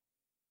now.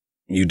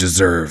 You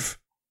deserve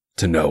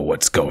to know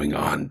what's going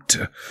on.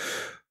 To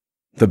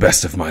the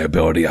best of my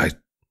ability, I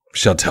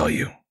shall tell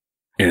you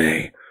in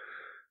a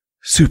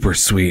super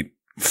sweet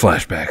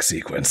flashback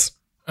sequence."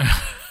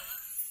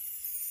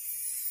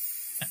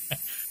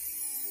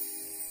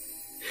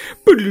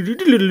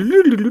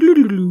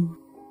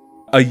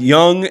 A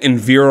young and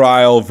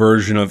virile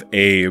version of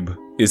Abe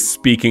is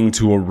speaking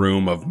to a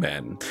room of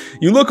men.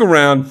 You look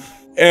around,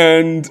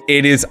 and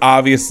it is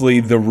obviously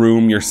the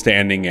room you're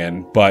standing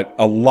in, but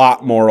a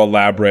lot more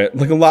elaborate,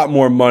 like a lot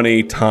more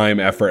money, time,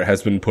 effort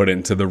has been put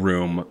into the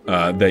room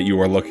that you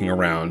are looking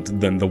around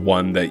than the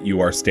one that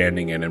you are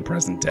standing in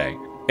present day.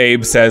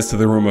 Abe says to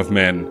the room of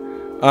men,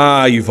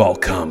 "You've all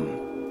come.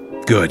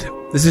 Good.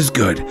 This is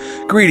good.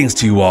 Greetings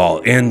to you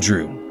all.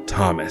 Andrew,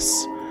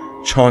 Thomas,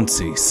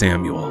 Chauncey,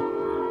 Samuel,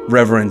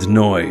 Reverend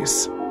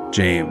Noyes,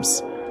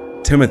 James,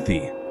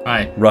 Timothy,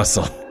 Hi.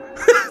 Russell,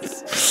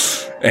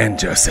 and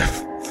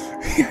Joseph."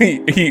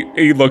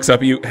 He looks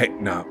up at you. "Hey,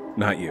 no,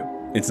 not you.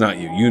 It's not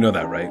you. You know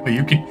that, right?" Wait,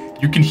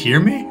 you can hear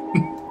me?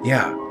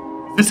 "Yeah.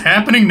 Is this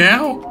happening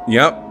now?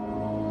 Yep.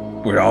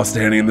 We're all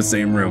standing in the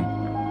same room.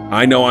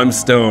 I know I'm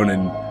stoned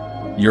and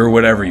you're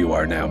whatever you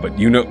are now, but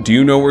do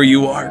you know where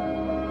you are?"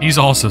 He's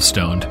also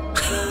stoned.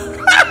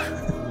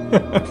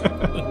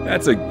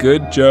 That's a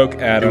good joke,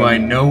 Adam. Do I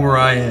know where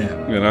I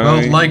am? And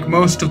Well, like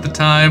most of the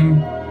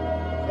time,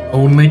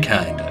 only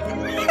kinda.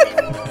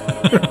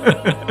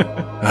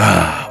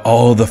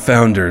 All the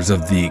founders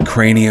of the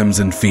craniums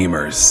and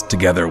femurs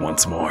together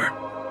once more.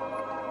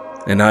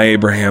 And I,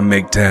 Abraham,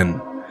 make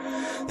 10.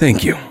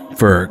 Thank you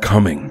for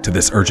coming to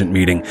this urgent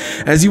meeting.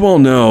 As you all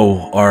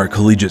know, our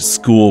collegiate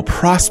school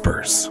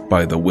prospers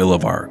by the will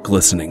of our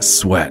glistening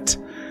sweat,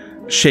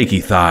 shaky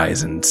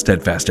thighs, and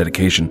steadfast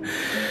dedication.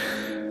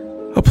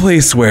 A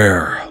place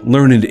where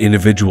learned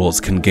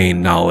individuals can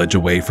gain knowledge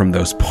away from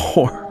those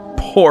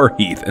poor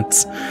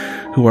heathens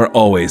who are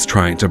always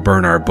trying to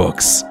burn our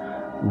books,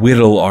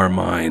 whittle our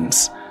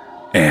minds,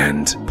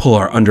 and pull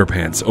our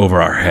underpants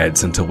over our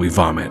heads until we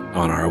vomit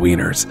on our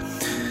wieners.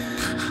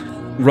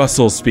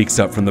 Russell speaks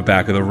up from the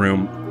back of the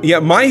room. "Yeah,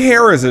 my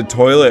hair is a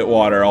toilet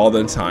water all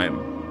the time."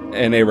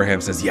 And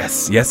Abraham says,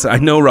 Yes, I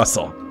know,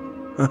 Russell.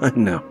 I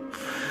know.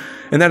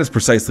 And that is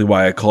precisely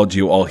why I called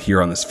you all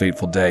here on this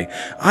fateful day.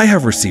 I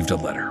have received a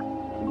letter.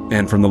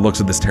 And from the looks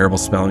of this terrible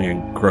spelling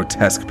and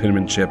grotesque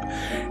penmanship,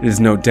 it is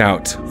no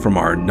doubt from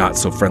our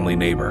not-so-friendly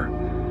neighbor.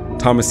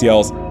 Thomas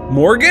yells,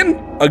 "Morgan?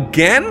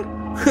 Again?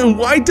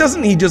 Why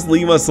doesn't he just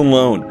leave us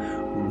alone?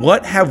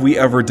 What have we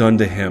ever done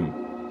to him?"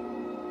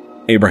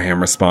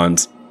 Abraham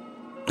responds,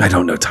 "I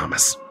don't know,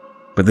 Thomas.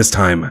 But this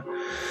time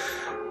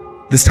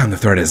the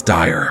threat is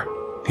dire.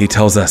 He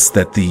tells us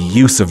that the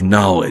use of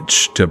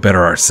knowledge to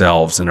better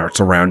ourselves and our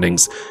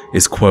surroundings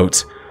is,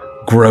 quote,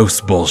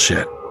 gross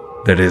bullshit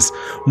that is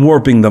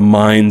warping the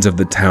minds of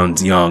the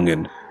town's young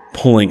and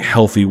pulling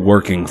healthy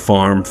working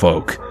farm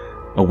folk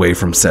away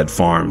from said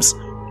farms.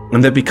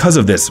 And that because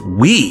of this,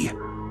 we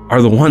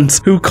are the ones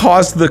who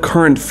caused the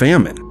current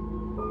famine."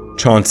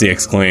 Chauncey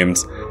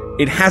exclaims,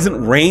 "It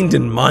hasn't rained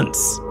in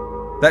months.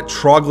 That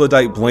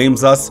troglodyte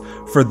blames us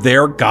for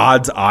their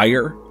god's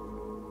ire?"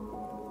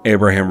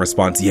 Abraham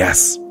responds,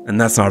 "Yes, and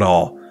that's not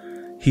all.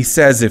 He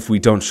says if we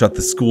don't shut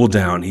the school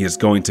down, he is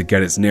going to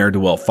get his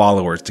ne'er-do-well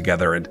followers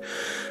together and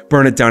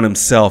burn it down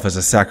himself as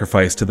a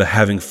sacrifice to the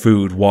having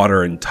food,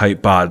 water, and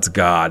tight bod's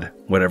god,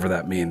 whatever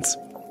that means."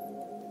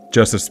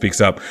 Joseph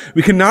speaks up.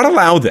 "We cannot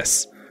allow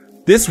this.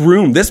 This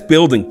room, this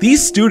building,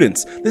 these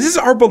students, this is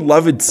our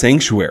beloved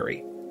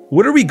sanctuary.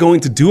 What are we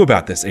going to do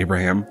about this,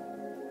 Abraham?"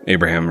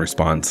 Abraham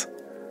responds,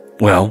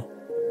 "Well,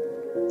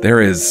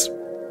 there is,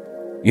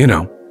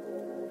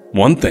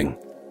 one thing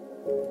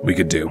we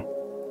could do."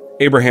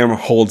 Abraham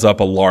holds up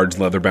a large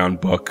leather-bound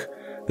book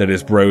that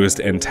is bruised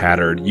and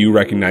tattered. You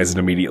recognize it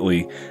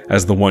immediately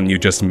as the one you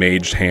just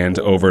maged hand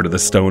over to the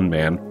stone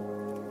man.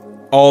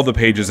 All the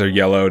pages are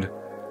yellowed.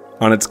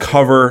 On its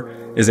cover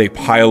is a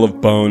pile of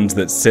bones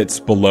that sits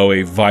below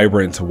a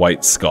vibrant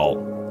white skull.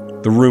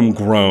 The room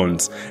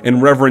groans,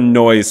 and Reverend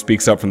Noyes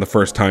speaks up for the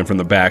first time from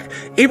the back.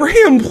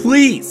 "Abraham,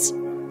 please!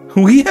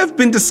 We have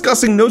been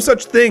discussing no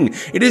such thing.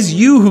 It is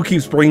you who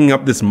keeps bringing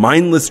up this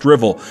mindless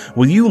drivel.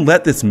 Will you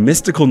let this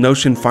mystical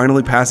notion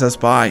finally pass us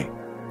by?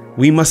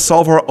 We must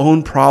solve our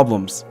own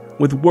problems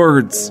with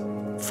words,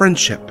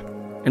 friendship,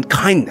 and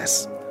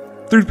kindness.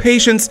 Through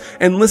patience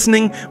and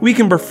listening, we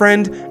can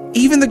befriend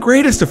even the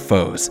greatest of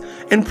foes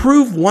and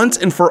prove once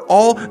and for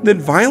all that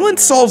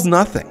violence solves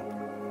nothing."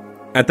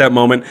 At that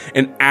moment,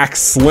 an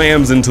axe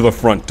slams into the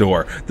front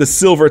door, the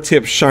silver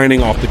tip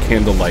shining off the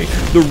candlelight.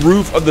 The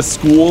roof of the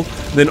school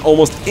then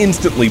almost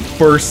instantly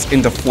bursts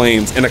into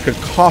flames, and a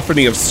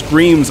cacophony of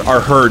screams are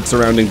heard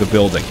surrounding the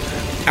building.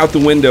 Out the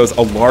windows,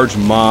 a large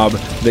mob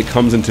that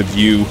comes into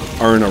view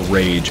are in a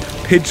rage,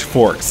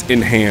 pitchforks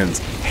in hands,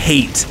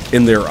 hate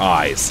in their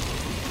eyes.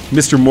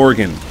 Mr.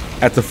 Morgan,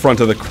 at the front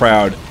of the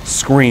crowd,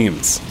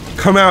 screams,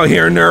 "Come out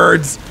here,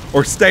 nerds,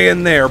 or stay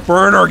in there,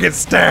 burn or get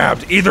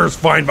stabbed. Either's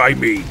fine by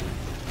me."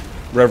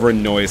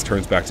 Reverend Noyes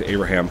turns back to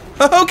Abraham.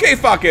 Okay,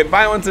 fuck it.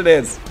 Violence it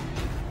is.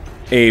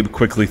 Abe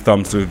quickly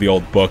thumbs through the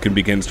old book and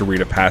begins to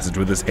read a passage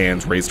with his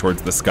hands raised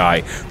towards the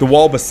sky. The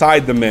wall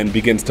beside the men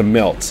begins to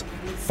melt,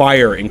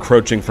 fire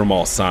encroaching from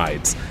all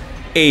sides.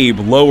 Abe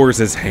lowers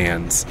his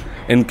hands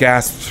and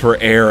gasps for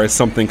air as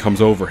something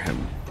comes over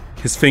him.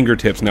 His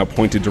fingertips now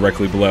pointed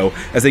directly below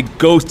as a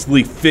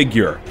ghostly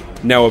figure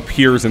now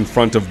appears in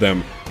front of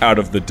them out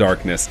of the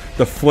darkness,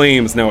 the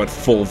flames now at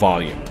full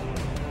volume.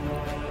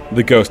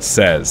 The ghost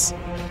says,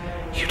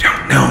 You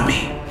don't know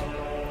me,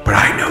 but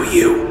I know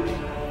you.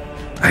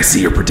 I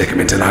see your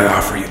predicament and I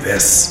offer you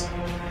this.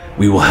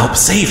 We will help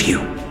save you,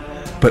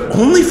 but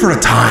only for a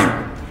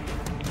time.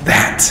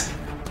 That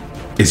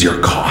is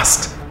your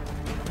cost.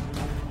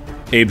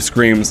 Abe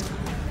screams,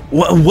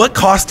 What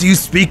cost do you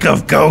speak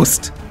of,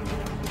 ghost?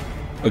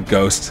 A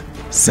ghost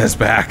says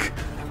back,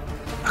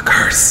 A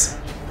curse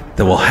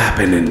that will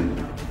happen in,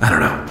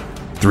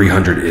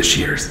 300-ish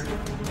years.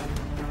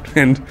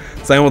 And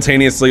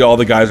simultaneously all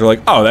the guys are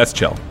like, oh, that's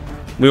chill.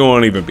 We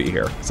won't even be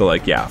here. So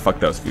like, yeah, fuck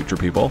those future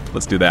people.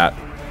 Let's do that.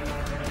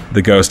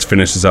 The ghost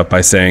finishes up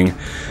by saying,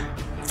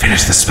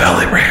 Finish the spell,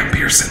 Abraham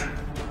Pearson,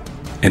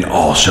 and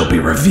all shall be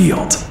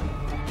revealed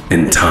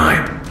in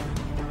time.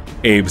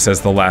 Abe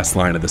says the last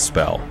line of the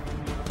spell.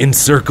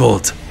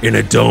 Encircled in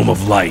a dome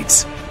of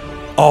light,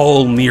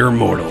 all mere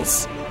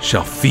mortals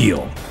shall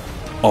feel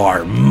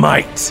our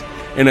might.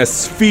 And a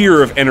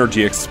sphere of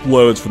energy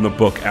explodes from the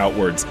book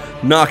outwards,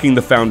 knocking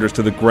the founders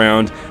to the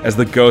ground as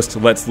the ghost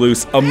lets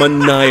loose a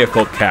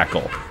maniacal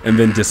cackle and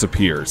then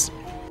disappears.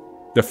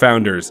 The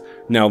founders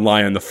now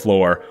lie on the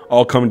floor,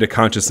 all come to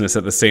consciousness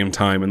at the same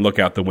time and look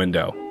out the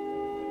window.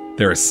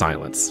 There is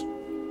silence.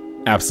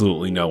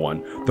 Absolutely no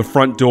one. The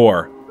front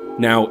door,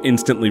 now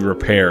instantly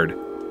repaired.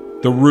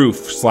 The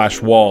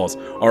roof/walls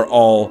are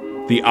all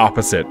the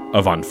opposite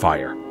of on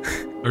fire.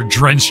 They're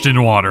drenched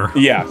in water.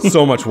 Yeah,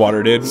 so much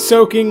water, dude.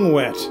 Soaking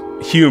wet.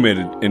 Humid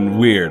and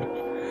weird.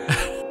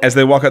 As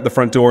they walk out the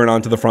front door and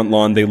onto the front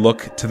lawn, they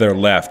look to their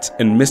left,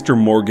 and Mr.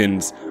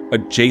 Morgan's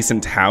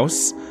adjacent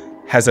house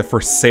has a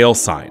for sale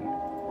sign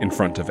in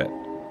front of it.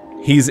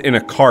 He's in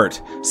a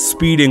cart,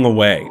 speeding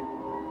away.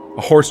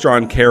 A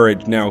horse-drawn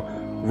carriage now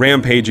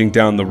rampaging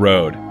down the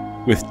road,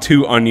 with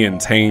 2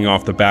 onions hanging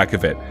off the back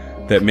of it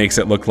that makes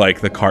it look like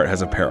the cart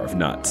has a pair of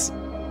nuts.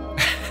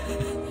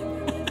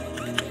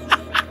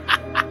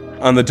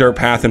 On the dirt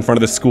path in front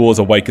of the school is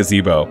a white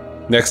gazebo,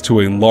 next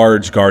to a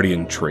large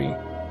guardian tree.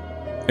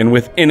 And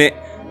within it,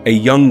 a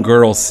young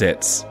girl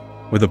sits,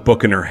 with a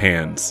book in her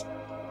hands,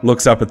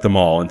 looks up at them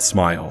all and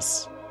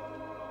smiles.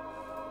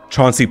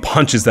 Chauncey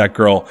punches that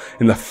girl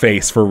in the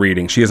face for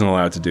reading. She isn't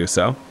allowed to do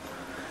so.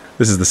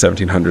 This is the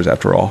 1700s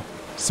after all.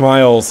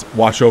 Smiles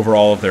watch over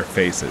all of their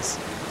faces,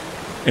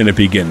 and it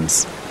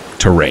begins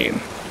to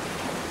rain.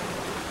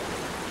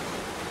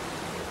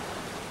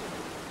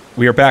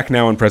 We are back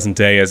now in present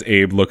day as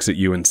Abe looks at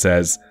you and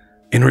says,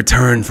 In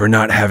return for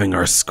not having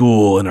our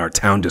school and our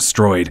town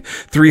destroyed,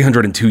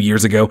 302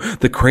 years ago,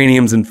 the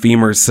Craniums and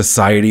Femurs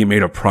Society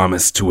made a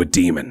promise to a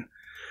demon.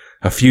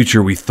 A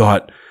future we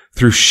thought,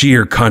 through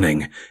sheer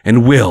cunning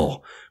and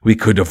will, we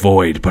could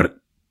avoid, but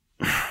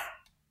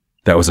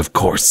that was, of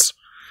course,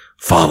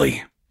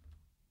 folly.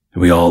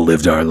 We all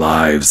lived our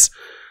lives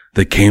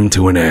that came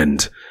to an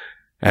end,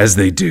 as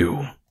they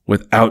do,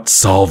 without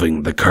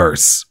solving the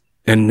curse.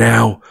 And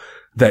now,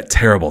 that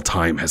terrible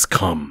time has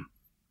come.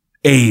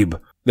 Abe,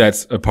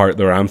 that's a part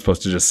where I'm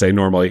supposed to just say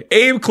normally,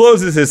 Abe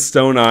closes his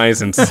stone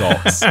eyes and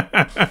sulks.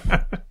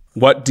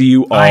 What do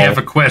you all I have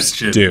a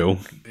question. do?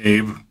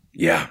 Abe.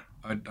 Yeah.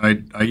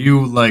 Are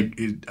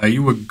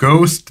you a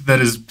ghost that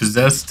has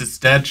possessed a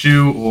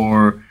statue,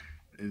 or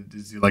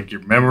is it like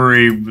your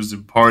memory was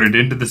imparted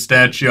into the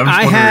statue? I'm just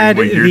I wondering had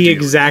what you're the dealing.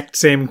 exact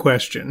same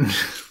question.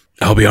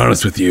 I'll be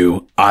honest with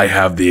you, I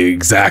have the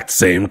exact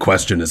same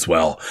question as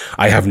well.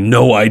 I have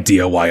no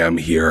idea why I'm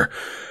here.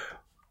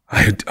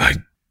 I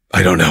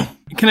don't know.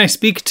 Can I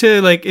speak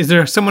to, is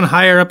there someone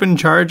higher up in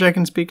charge I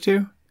can speak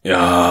to?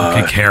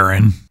 Okay,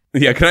 Karen.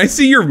 Yeah, can I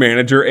see your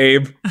manager,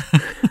 Abe?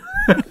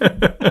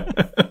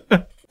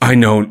 I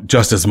know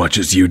just as much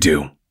as you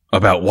do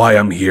about why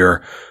I'm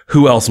here,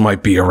 who else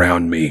might be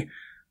around me,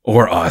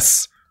 or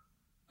us.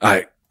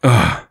 I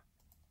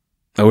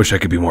wish I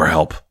could be more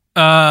help.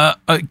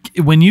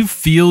 When you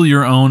feel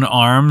your own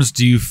arms,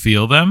 do you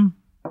feel them?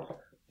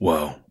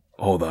 Whoa,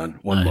 hold on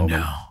one moment.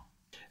 No.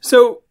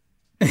 So,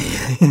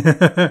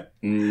 But,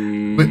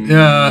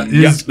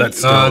 that's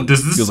stone.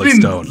 does this Feels like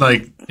mean, stone.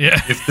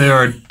 Yeah. if there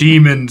are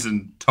demons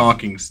and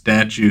talking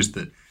statues,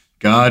 that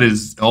God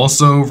is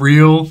also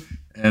real,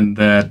 and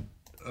that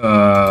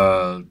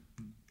the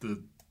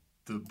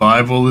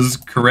Bible is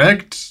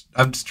correct?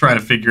 I'm just trying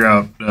to figure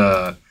out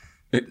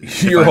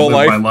if Your I whole live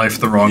life? my life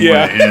the wrong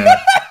Yeah. way. Yeah.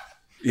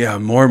 Yeah,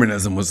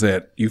 Mormonism was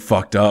it. You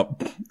fucked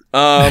up.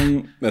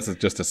 That's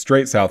just a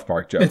straight South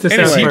Park joke. it's a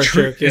Anyway, South Park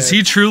joke, yeah. Is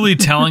he truly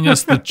telling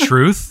us the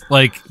truth?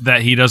 Like,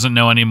 that he doesn't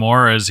know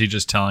anymore? Or is he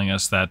just telling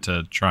us that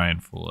to try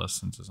and fool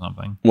us into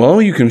something?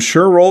 well, you can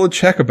sure roll a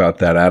check about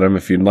that, Adam,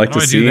 if you'd like How to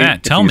do I see do that?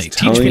 if Tell he's me. Teach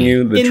telling me.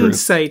 you the truth.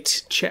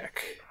 Insight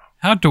check.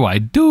 How do I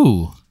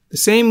do? The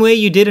same way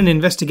you did an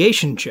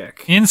investigation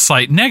check.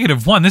 Insight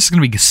 -1. This is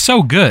going to be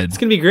so good. It's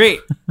going to be great.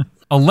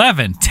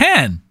 11,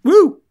 10.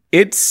 Woo!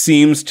 It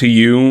seems to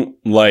you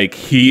like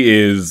he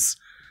is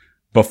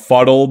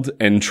befuddled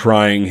and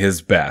trying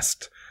his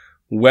best.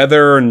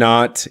 Whether or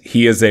not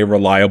he is a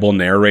reliable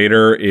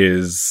narrator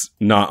is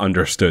not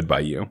understood by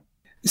you.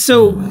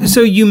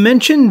 So you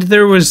mentioned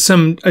there was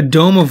a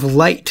dome of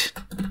light.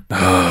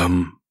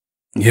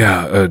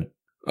 Yeah,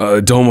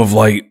 a dome of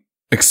light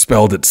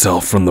expelled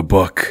itself from the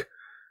book,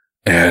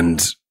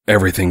 and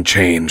everything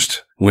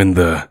changed when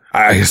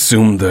I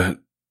assume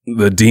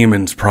the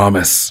demon's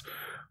promise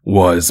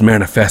was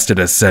manifested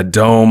as said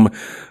dome.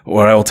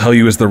 What I will tell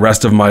you is the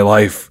rest of my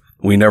life,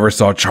 we never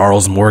saw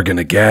Charles Morgan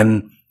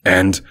again,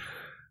 and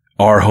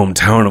our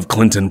hometown of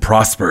Clinton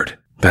prospered.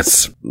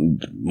 That's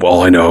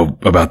all I know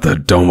about the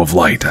Dome of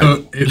Light.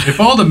 So if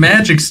all the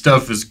magic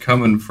stuff is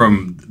coming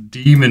from the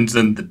demons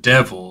and the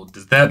devil,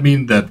 does that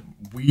mean that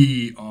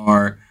we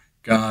are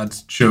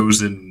God's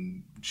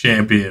chosen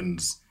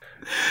champions?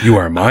 You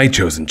are my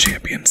chosen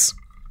champions.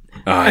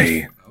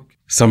 I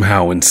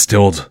somehow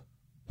instilled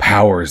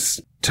powers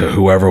to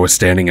whoever was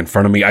standing in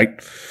front of me.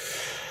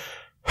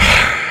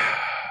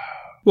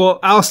 Well,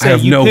 I'll say I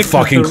have no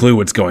fucking clue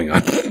what's going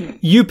on.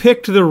 You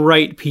picked the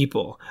right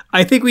people.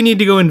 I think we need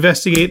to go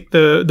investigate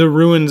the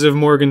ruins of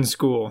Morgan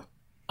School.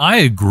 I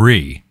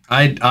agree.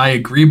 I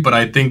agree, but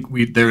I think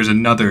there's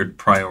another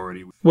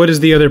priority. What is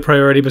the other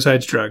priority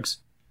besides drugs?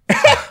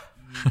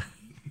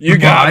 You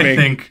got me. I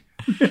think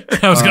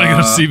I was going to go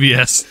to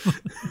CVS.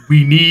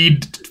 we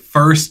need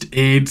first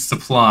aid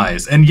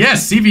supplies. And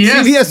yes,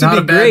 CVS is not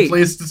a bad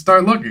place to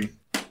start looking.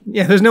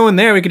 Yeah, there's no one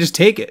there. We could just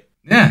take it.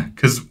 Yeah,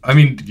 because, I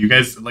mean, you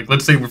guys,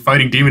 let's say we're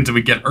fighting demons and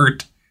we get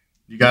hurt.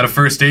 You got a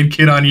first aid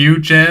kit on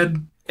you,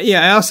 Chad?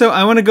 Yeah,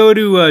 I want to go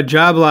to a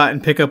job lot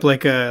and pick up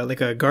like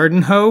a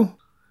garden hoe.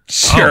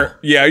 Sure. Oh.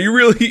 Yeah, you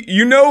really,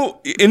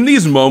 in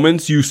these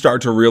moments, you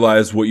start to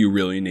realize what you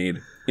really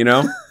need,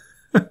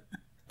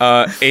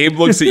 Abe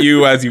looks at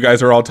you as you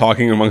guys are all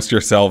talking amongst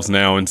yourselves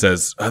now and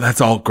says,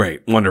 that's all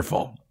great.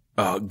 Wonderful.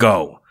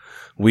 Go.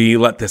 We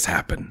let this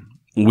happen.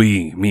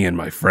 Me and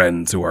my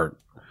friends who are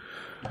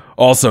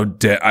also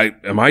dead.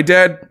 Am I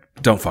dead?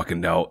 Don't fucking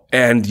know.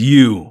 And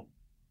you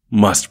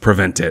must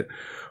prevent it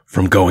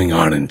from going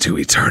on into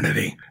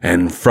eternity.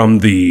 And from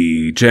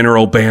the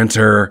general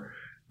banter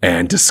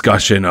and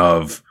discussion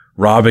of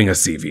robbing a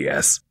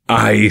CVS,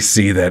 I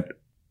see that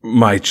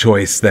my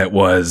choice that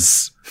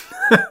was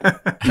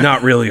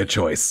not really a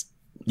choice.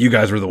 You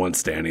guys were the ones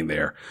standing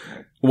there.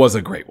 Was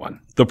a great one.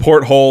 The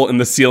porthole in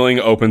the ceiling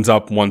opens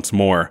up once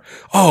more.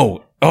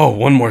 Oh,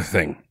 one more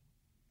thing.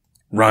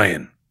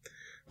 Ryan,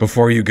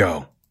 before you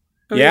go.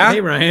 Oh, yeah?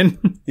 Hey,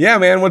 Ryan. Yeah,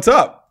 man, what's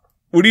up?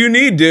 What do you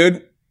need,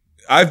 dude?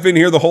 I've been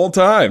here the whole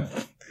time.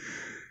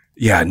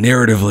 Yeah,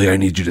 narratively, I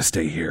need you to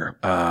stay here.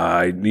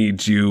 I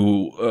need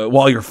you,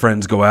 while your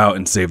friends go out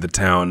and save the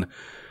town,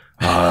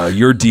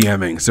 you're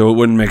DMing, so it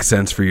wouldn't make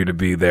sense for you to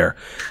be there.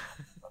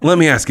 Let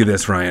me ask you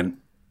this, Ryan.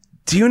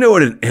 Do you know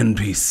what an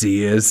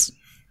NPC is?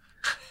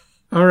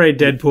 All right,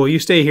 Deadpool, you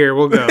stay here.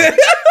 We'll go.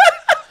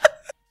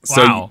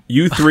 So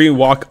you three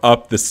walk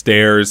up the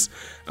stairs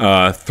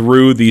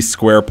through the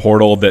square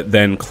portal that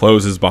then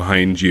closes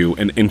behind you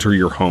and enter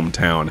your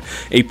hometown.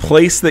 A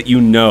place that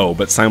you know,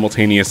 but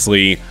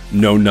simultaneously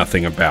know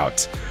nothing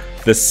about.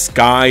 The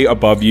sky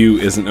above you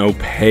is an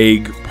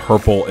opaque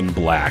purple and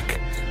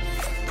black.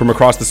 From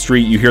across the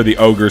street, you hear the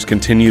ogres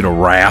continue to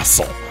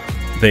wrestle.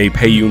 They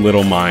pay you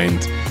little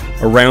mind.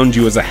 Around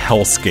you is a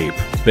hellscape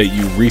that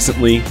you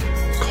recently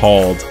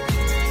called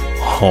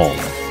home.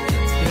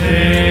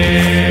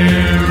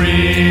 There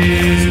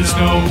is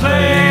no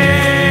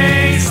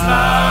place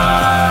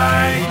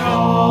like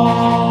home.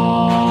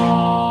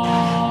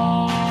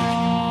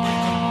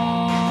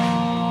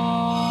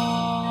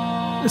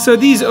 So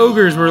these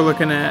ogres we're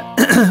looking at,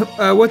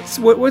 what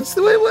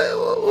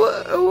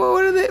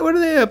are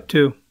they up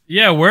to?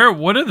 Yeah,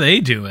 what are they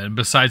doing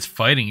besides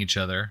fighting each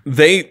other?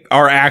 They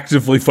are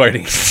actively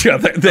fighting each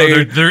other.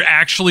 They're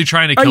actually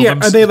trying to kill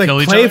them. Are they like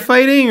kill each play other?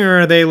 fighting,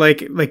 or are they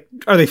like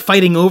are they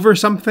fighting over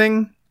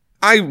something?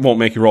 I won't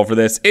make you roll for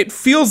this. It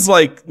feels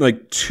like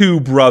two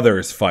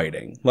brothers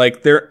fighting.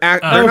 Like they're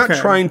not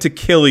trying to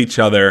kill each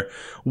other.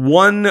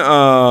 One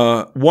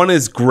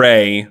is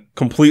gray,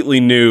 completely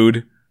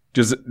nude,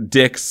 just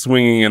dick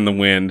swinging in the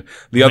wind.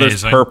 The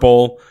other's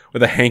purple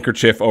with a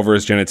handkerchief over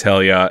his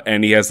genitalia,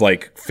 and he has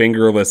like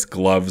fingerless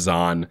gloves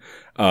on.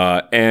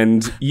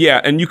 And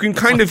you can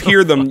kind of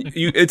hear them.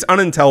 It's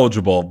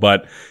unintelligible,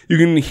 but you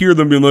can hear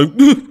them being like.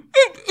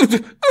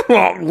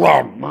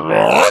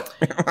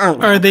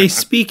 Are they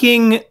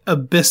speaking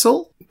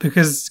Abyssal?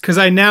 Because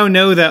I now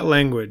know that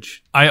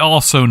language. I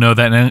also know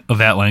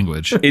that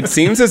language. It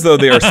seems as though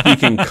they are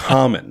speaking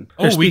common.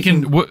 We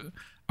can. All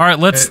right,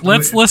 let's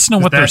listen to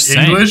what they're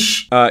saying.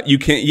 English? You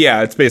can.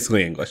 Yeah, it's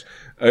basically English.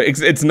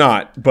 It's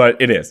not,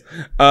 but it is.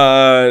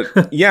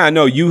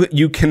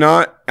 You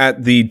cannot,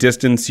 at the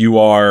distance you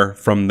are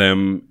from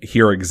them,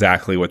 hear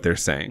exactly what they're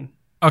saying.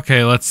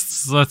 Okay,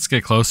 let's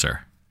get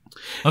closer.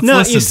 Let's No,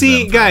 listen you to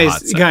see, them for a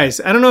hot second.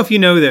 guys, I don't know if you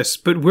know this,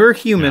 but we're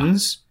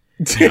humans.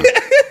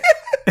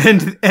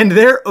 and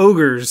they're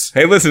ogres.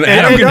 Hey, listen, And-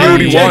 Adam and can do our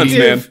what he wants,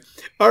 man. objective-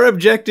 Our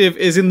objective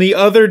is in the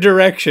other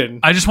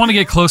direction. I just want to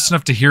get close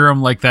enough to hear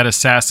him like that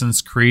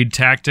Assassin's Creed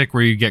tactic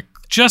where you get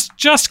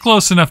just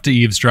close enough to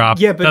eavesdrop.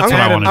 Yeah, but that's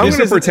what I Adam, want I'm to going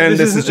do. to pretend this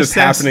this is isn't just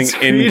happening Assassin's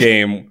Creed. in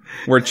game,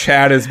 where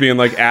Chad is being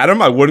like,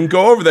 "Adam, I wouldn't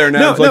go over there now."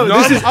 No, It's like,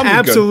 this is I'm good."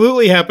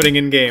 absolutely happening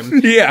in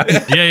game. Yeah.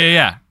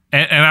 Yeah.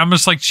 And I'm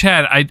just like,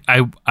 Chad,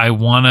 I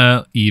want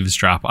to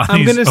eavesdrop on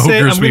I'm these gonna say,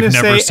 ogres we've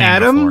never seen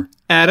before.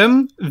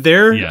 Adam,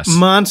 they're Yes.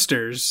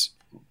 monsters,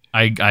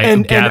 I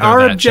and gather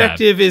our that,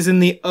 objective is in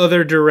the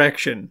other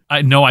direction.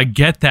 Chad. I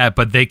get that,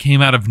 but they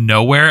came out of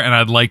nowhere, and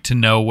I'd like to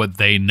know what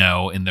they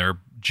know in their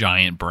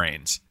giant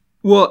brains.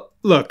 Well,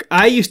 look,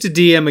 I used to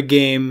DM a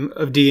game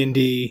of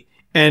D&D,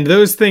 and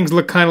those things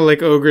look kind of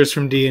like ogres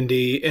from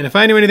D&D. And if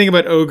I knew anything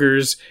about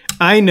ogres,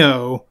 I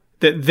know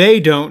that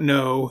they don't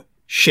know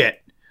shit.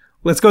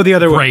 Let's go the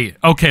other way. Great.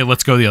 Okay,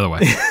 let's go the other way.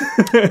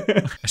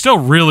 I still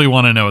really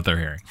want to know what they're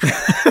hearing.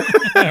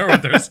 Or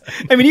what they're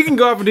saying. I mean, you can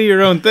go off and do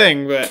your own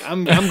thing, but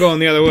I'm going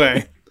the other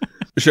way.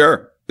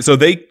 Sure. So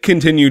they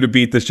continue to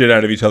beat the shit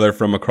out of each other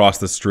from across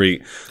the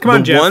street. Come on,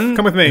 the Jeff. one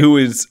Come with me. who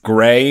is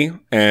gray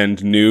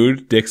and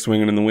nude, dick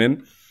swinging in the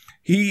wind,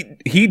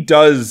 he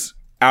does,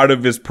 out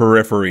of his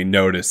periphery,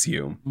 notice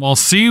you. Well,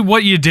 see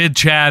what you did,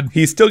 Chad.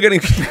 He's still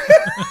getting...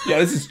 Yeah,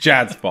 this is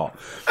Chad's fault.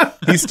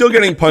 He's still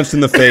getting punched in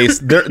the face.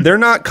 They're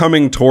not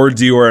coming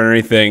towards you or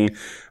anything,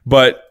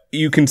 but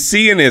you can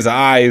see in his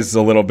eyes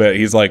a little bit.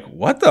 He's like,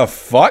 what the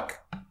fuck?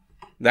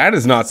 That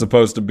is not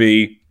supposed to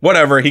be...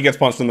 Whatever, he gets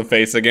punched in the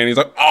face again. He's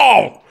like,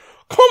 oh,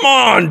 come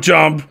on,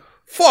 Jump.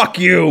 Fuck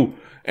you.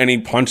 And he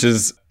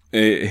punches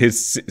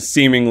his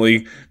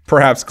seemingly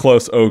perhaps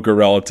close ogre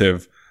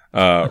relative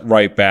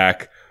right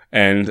back.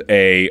 And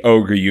a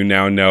ogre you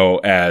now know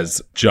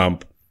as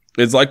Jump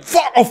is like,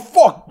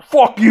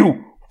 fuck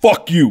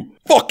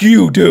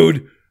you,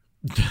 dude.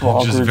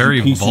 Just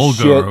very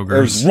vulgar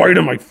ogres. It's right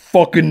in my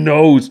fucking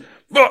nose.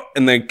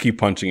 And they keep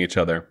punching each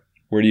other.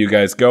 Where do you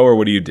guys go, or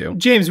what do you do?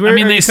 James, where I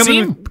mean, are they you coming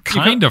seem with-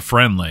 kind of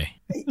friendly.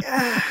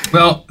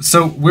 Well,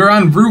 so we're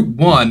on Route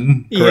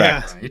 1.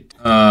 Yeah. Right?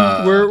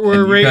 We're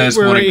and you right, guys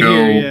we're wanna right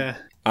go, here,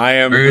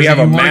 yeah. We have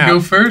a you want to map. go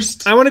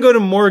first? I want to go to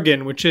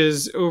Morgan, which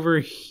is over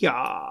here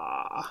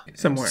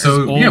somewhere.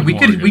 So Old yeah, we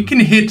Morgan. can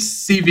hit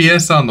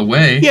CVS on the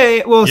way.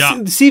 yeah. Well, Yeah.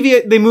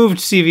 CVS, they moved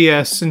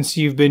CVS since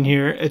you've been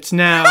here. It's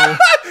now.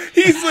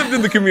 He's lived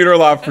in the commuter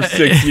lot for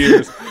 6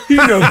 years. He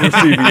knows where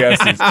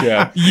CVS is,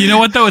 Chad. You know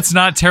what, though? It's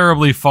not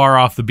terribly far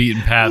off the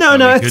beaten path. No,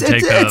 though. We it's could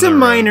take that it's a other road.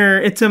 minor.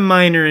 It's a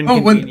minor Oh,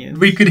 inconvenience.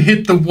 we could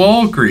hit the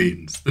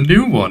Walgreens, the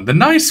new one, the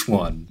nice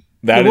one.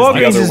 That the is the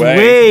Walgreens other is way.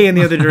 way in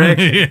the other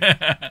direction.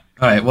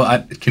 All right,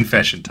 well,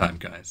 confession time,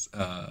 guys.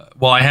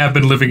 While I have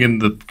been living in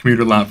the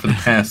commuter lot for the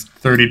past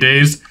 30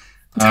 days,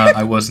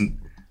 I wasn't.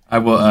 I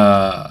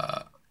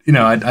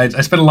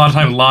spent a lot of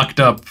time locked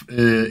up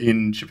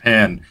in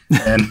Japan,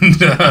 and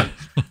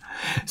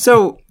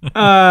So,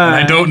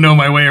 I don't know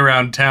my way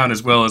around town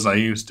as well as I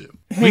used to.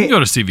 We can go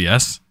to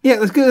CVS. yeah,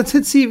 let's go. Let's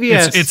hit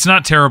CVS. It's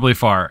not terribly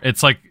far.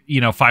 It's like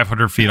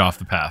 500 feet off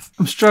the path.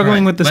 I'm struggling All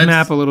right, with this let's-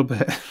 map a little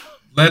bit.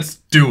 Let's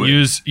do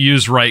it.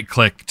 Use right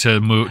click to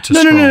move to No,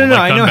 scroll. no. like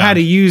I know Unbound. how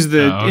to use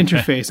the Oh, okay.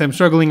 interface. I'm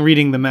struggling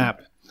reading the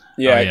map.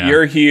 Yeah, Oh, yeah.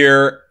 you're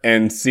here,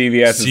 and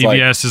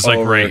CVS is like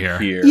over right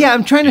here. Yeah,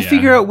 I'm trying to Yeah.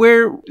 figure out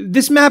where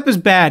this map is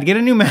bad. Get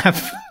a new map.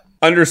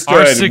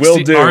 Understood. Will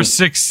do.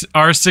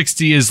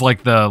 R60 is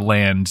like the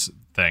land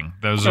thing.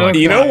 Those are like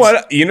You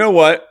know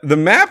what? The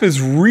map is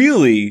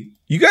really.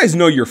 You guys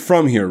know you're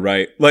from here,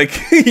 right? Like,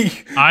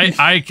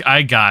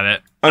 I got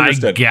it.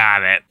 Understood. I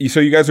got it.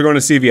 so you guys are going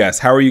to CVS.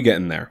 How are you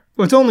getting there?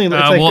 Well, it's only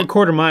like well, a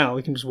quarter mile.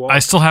 We can just walk. I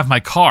still have my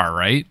car,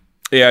 right?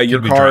 Yeah,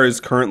 your we car drive? is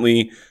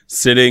currently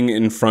sitting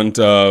in front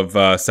of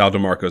Sal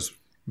DeMarco's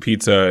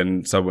Pizza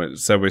and Subway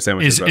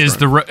sandwiches. Is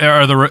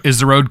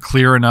the road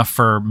clear enough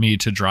for me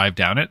to drive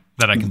down it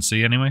that I can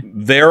see anyway?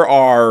 There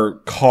are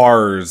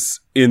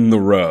cars in the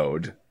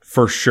road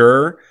for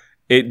sure.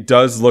 It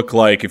does look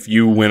like if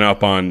you went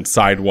up on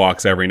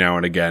sidewalks every now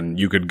and again,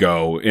 you could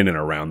go in and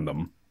around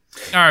them.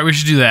 All right, we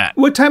should do that.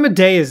 What time of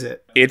day is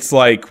it? It's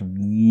like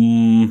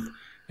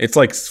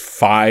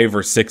 5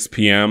 or 6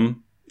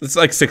 p.m. It's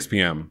like 6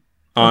 p.m.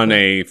 on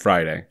a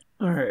Friday.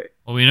 All right.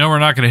 Well, we know we're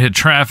not going to hit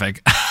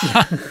traffic.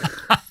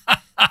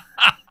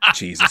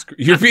 Jesus,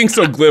 you're being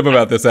so glib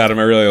about this, Adam.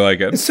 I really like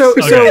it. So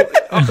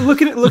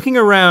looking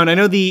around, I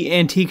know the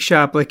antique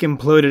shop like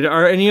imploded.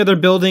 Are any other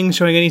buildings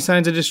showing any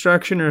signs of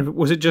destruction, or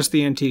was it just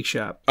the antique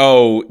shop?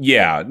 Oh,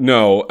 yeah,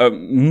 no.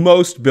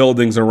 Most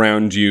buildings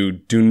around you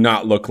do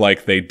not look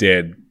like they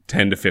did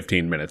 10 to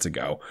 15 minutes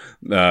ago.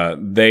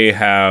 They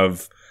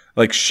have,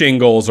 like,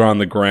 shingles are on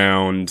the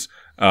ground,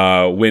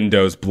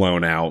 windows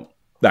blown out,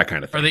 that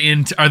kind of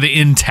thing. Are they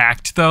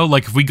intact though?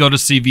 Like if we go to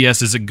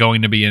CVS, is it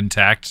going to be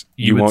intact?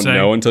 You would won't say?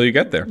 know until you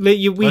get there.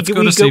 We Let's go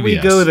go to CVS. We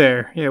go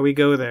there. Yeah, we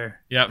go there.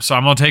 Yep. So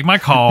I'm gonna take my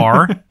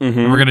car. And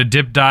we're gonna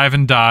dip, dive,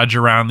 and dodge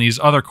around these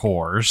other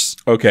cores.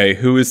 Okay,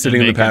 who is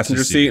sitting in the make it to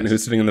passenger seat and CVS.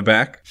 who's sitting in the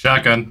back?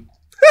 Shotgun.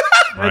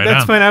 Right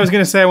That's on. fine. I was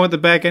going to say I want the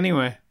back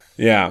anyway.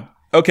 Yeah.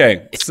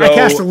 Okay. So I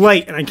cast a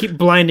light and I keep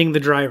blinding the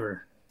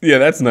driver. yeah,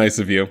 that's nice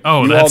of you.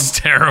 Oh, You that's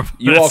terrible.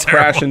 You That's all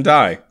crash terrible. and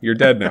die. You're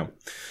dead now.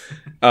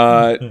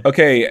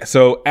 Okay,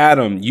 so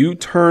Adam, you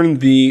turn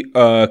the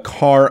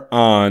car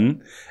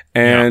on,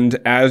 and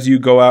as you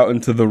go out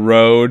into the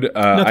road,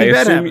 Nothing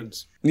bad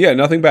happens. Yeah,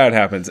 nothing bad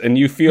happens, and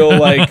you feel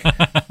like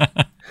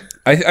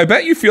I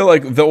bet you feel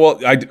like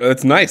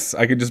that's nice.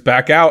 I could just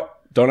back out.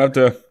 Don't have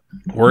to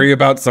worry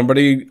about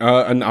somebody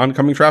on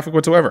oncoming traffic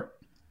whatsoever.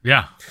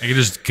 Yeah, I could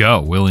just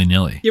go willy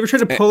nilly. You ever try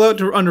to pull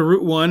out onto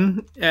Route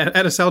 1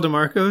 at a Sal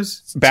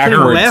DeMarco's? Turning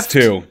Backwards left,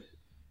 too.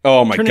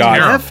 Oh my Turning god,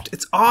 left?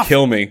 It's awful.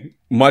 kill me.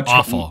 Much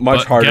Awful. much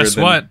But harder. Guess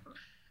than, what?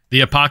 The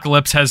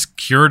apocalypse has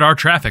cured our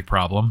traffic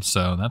problem,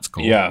 so that's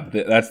cool. Yeah,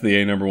 that's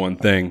the number one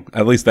thing.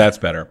 At least that's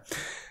better.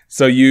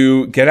 So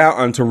you get out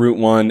onto Route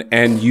 1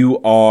 and you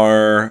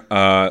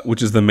are,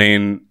 which is the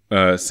main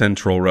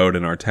central road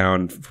in our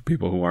town for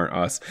people who aren't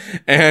us.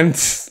 And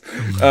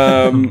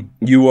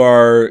you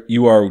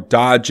are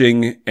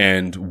dodging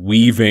and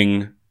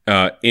weaving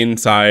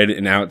inside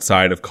and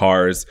outside of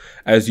cars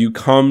as you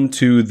come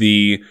to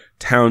the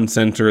town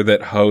center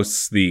that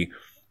hosts the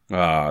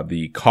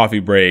coffee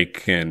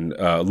break and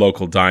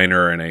local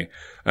diner and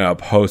a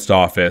post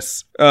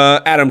office.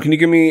 Adam, can you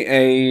give me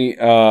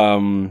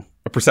a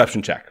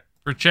perception check?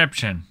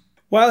 Perception.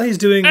 While he's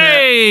doing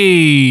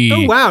Hey! that.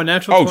 Oh, wow.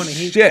 Natural Oh 20.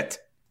 shit!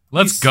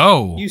 Let's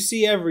go. You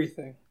see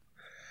everything.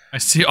 I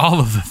see all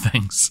of the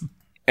things.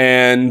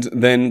 And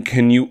then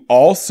can you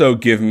also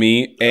give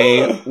me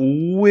a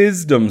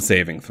wisdom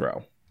saving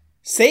throw?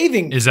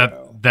 Saving. Is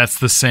throw. that's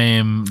the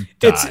same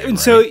die, right?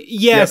 So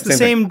yeah, it's the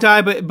same same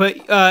die,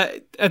 but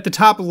at the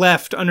top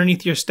left,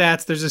 underneath your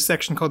stats, there's a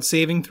section called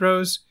saving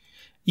throws.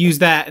 Use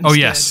that instead. Oh,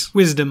 yes.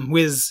 Wisdom,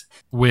 whiz.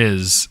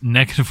 Whiz,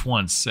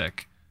 -1,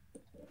 sick.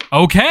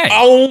 Okay.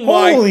 Oh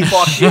my Holy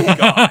fucking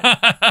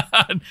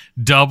god!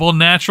 Double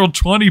natural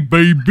 20,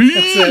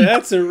 baby.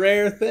 That's a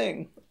rare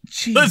thing.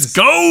 Let's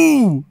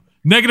go.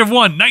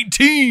 -1,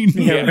 19.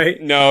 Yeah,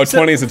 right. No,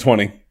 20 is a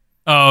 20.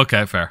 Oh,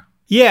 okay, fair.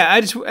 Yeah, I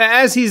just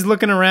as he's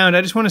looking around,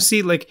 I just want to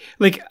see like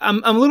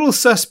I'm a little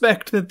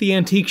suspect that the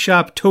antique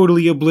shop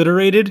totally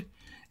obliterated,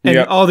 and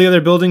Yep. all the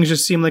other buildings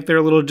just seem like they're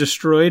a little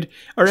destroyed.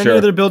 Are any Sure.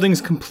 other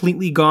buildings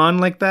completely gone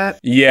like that?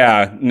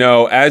 Yeah,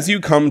 no. As you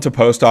come to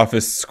Post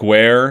Office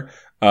Square,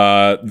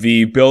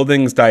 the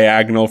buildings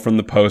diagonal from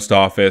the post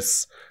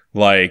office,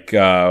 like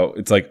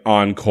it's like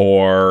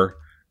Encore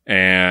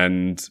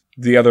and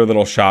the other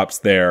little shops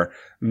there.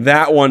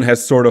 That one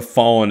has sort of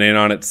fallen in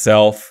on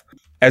itself.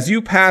 As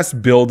you pass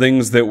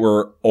buildings that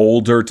were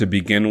older to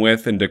begin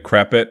with and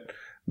decrepit,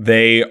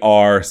 they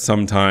are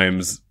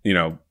sometimes,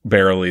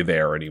 barely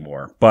there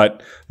anymore.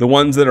 But the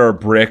ones that are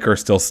brick are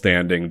still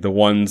standing. The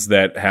ones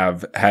that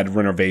have had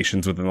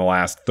renovations within the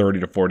last 30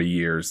 to 40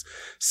 years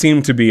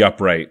seem to be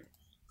upright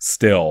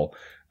still.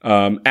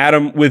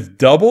 Adam, with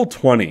double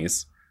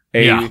 20s,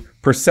 a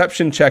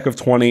perception check of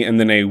 20 and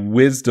then a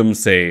wisdom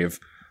save.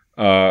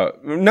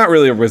 Not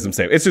really a wisdom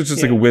save. It's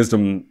just like a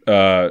wisdom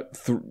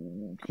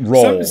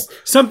roll.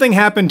 Something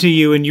happened to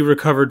you and you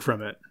recovered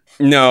from it.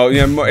 No,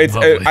 it's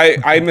Lovely.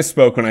 I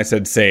misspoke when I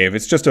said save.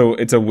 It's just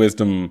a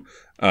wisdom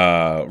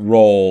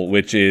roll,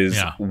 which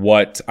is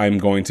what I'm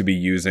going to be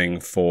using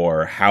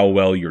for how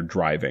well you're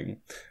driving,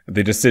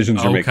 the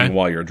decisions you're making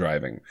while you're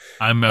driving.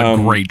 I'm a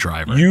great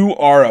driver. You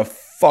are a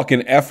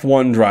fucking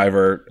F1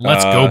 driver.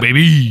 Let's go,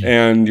 baby.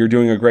 And you're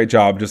doing a great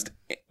job just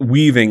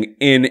weaving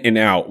in and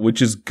out,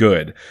 which is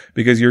good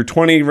because your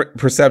 20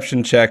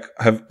 perception check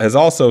has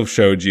also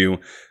showed you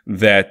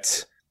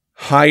that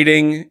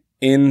hiding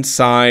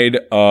inside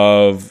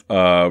of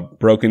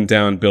broken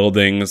down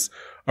buildings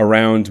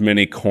around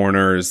many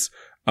corners,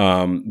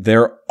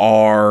 there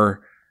are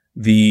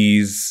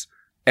these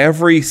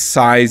every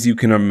size you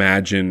can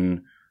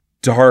imagine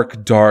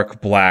dark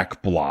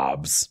black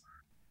blobs.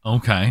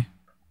 Okay.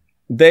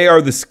 They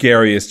are the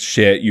scariest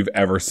shit you've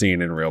ever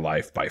seen in real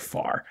life by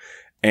far.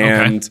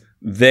 And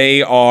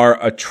they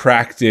are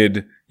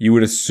attracted, you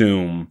would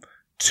assume,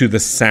 to the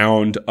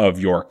sound of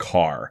your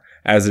car,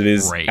 as it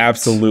is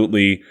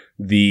absolutely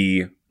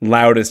the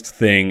loudest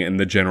thing in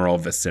the general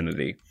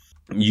vicinity.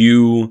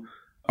 You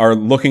are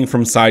looking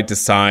from side to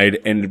side,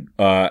 and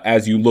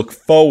as you look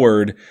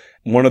forward,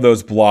 one of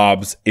those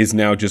blobs is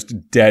now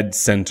just dead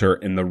center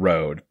in the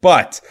road.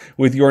 But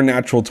with your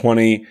natural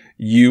 20,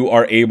 you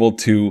are able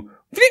to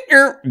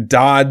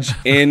dodge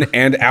in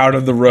and out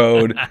of the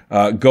road,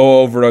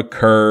 go over a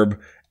curb,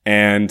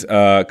 and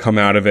come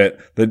out of it.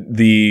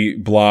 The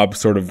blob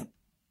sort of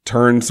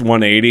turns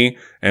 180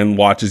 and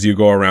watches you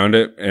go around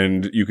it,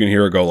 and you can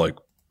hear it go like,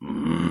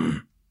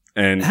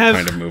 and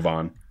kind of move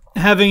on.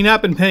 Having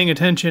not been paying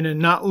attention and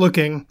not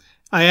looking,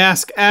 I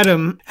ask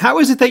Adam, how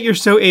is it that you're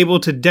so able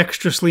to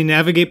dexterously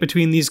navigate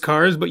between these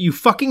cars, but you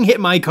fucking hit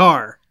my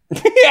car?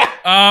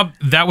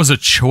 That was a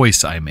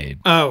choice I made.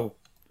 Oh,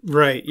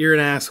 right. You're an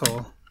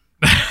asshole.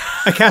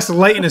 I cast a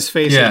light in his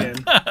face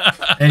again.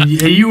 And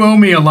you owe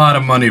me a lot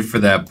of money for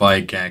that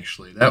bike,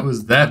 actually.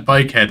 That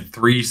bike had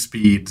 3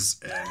 speeds,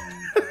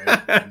 and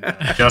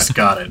I just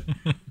got it.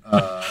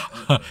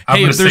 I'm Hey,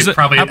 going if to there's say a-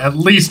 probably how- at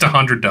least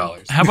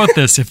 $100. How about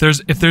this? If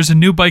there's a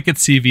new bike at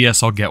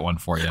CVS, I'll get one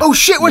for you. Oh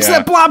shit! What's Yeah.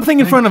 that blob thing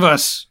in front of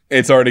us?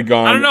 It's already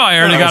gone. I don't know, I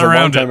already That got was a long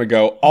around it. time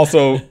ago.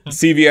 Also,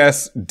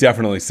 CVS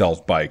definitely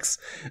sells bikes.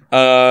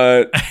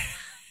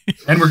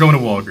 And we're going to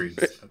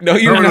Walgreens. No,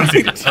 you're we're going not.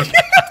 to CVS.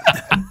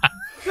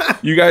 Okay.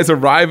 You guys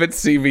arrive at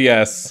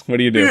CVS. What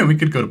do you do? Yeah, we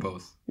could go to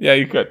both. Yeah,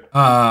 you could.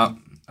 I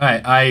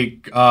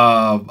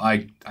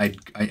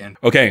end.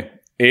 Okay,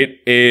 it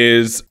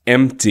is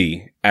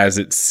empty as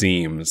it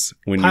seems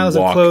when Piles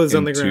you of walk clothes into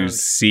on the ground.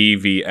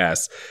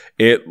 CVS.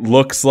 It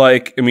looks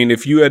like, I mean,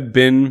 if you had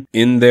been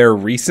in there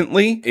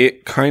recently,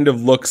 it kind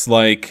of looks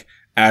like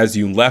as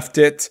you left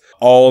it,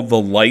 all the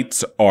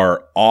lights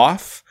are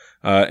off.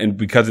 And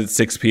because it's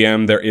 6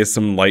 p.m., there is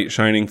some light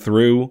shining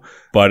through,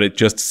 but it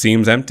just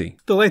seems empty.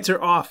 The lights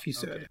are off. You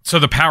said. So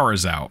the power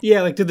is out.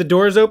 Yeah, like did the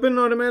doors open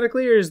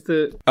automatically, or is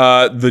the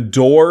The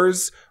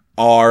doors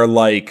are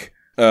like,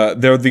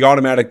 they're the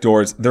automatic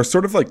doors. They're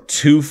sort of like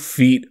 2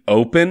 feet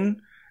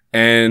open,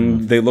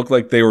 and they look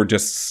like they were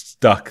just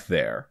stuck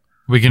there.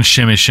 We can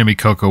shimmy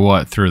Coco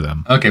what through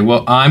them. Okay,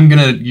 well, I'm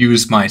going to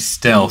use my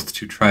stealth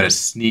to try to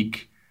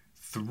sneak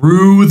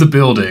through the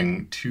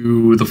building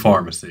to the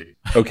pharmacy.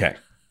 Okay.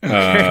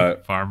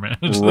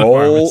 Pharmacy.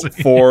 Roll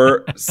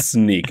for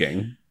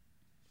sneaking.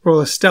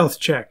 roll a stealth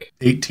check?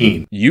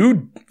 18.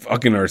 You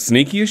fucking are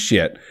sneaky as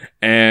shit.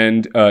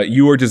 And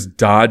you are just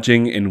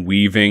dodging and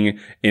weaving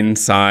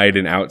inside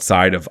and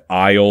outside of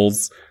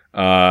aisles.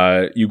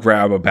 You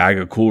grab a bag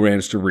of Cool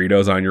Ranch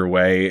Doritos on your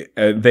way.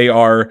 They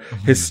are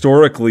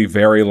historically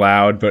very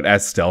loud, but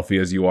as stealthy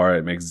as you are,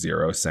 it makes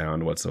zero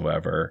sound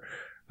whatsoever.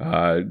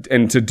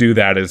 And to do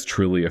that is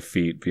truly a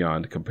feat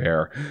beyond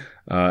compare.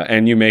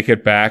 And you make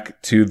it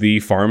back to the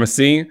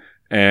pharmacy,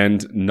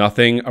 and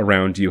nothing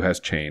around you has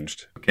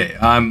changed. Okay,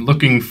 I'm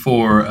looking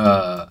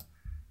for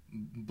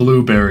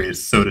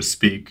blueberries, so to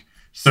speak.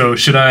 So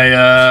should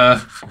I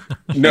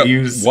No,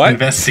 use what?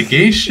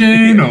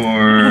 investigation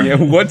or... Yeah,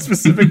 what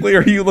specifically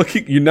are you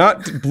looking? You're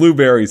not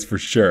blueberries for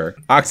sure.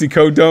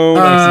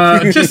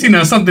 Oxycodone. just,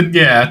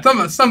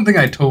 something, something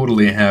I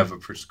totally have a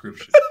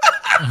prescription.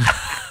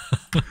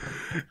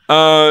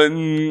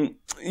 And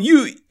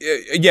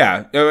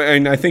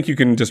I think you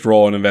can just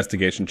roll an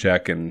investigation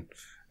check,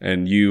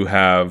 and you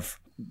have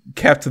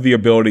kept the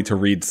ability to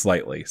read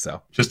slightly.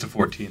 So Just a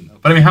 14, though.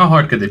 But I mean, how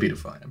hard could they be to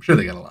find? I'm sure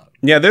they got a lot of them.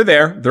 yeah, they're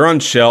there. They're on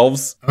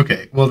shelves.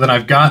 Okay, well then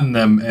I've gotten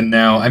them, and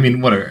now, I mean,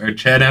 what, are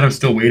Chad and Adam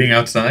still waiting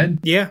outside?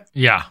 Yeah.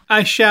 Yeah.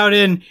 I shout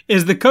in,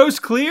 "Is the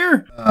coast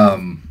clear?" I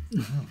don't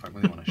know if I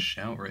really want to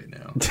shout right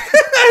now.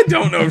 I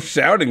don't know if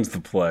shouting's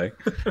the play.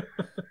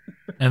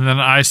 And then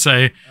I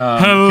say,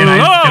 can I-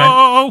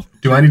 hello.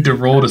 Do I need to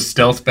roll to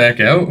stealth back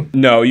out?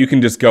 No, you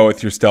can just go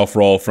with your stealth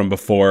roll from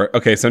before.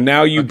 Okay, so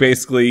now you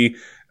basically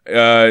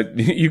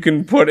you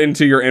can put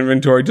into your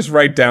inventory, just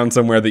write down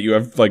somewhere that you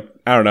have, like,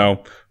 I don't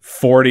know,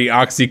 40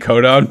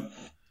 oxycodone.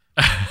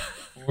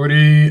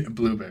 40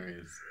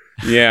 blueberries.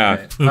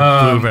 Yeah.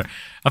 Blueberry.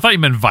 I thought you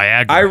meant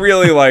Viagra. I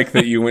really like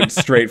that you went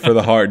straight for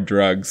the hard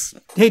drugs.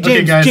 Hey James,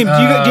 Okay, guys,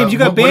 James, you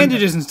got what-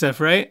 bandages and stuff,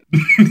 right?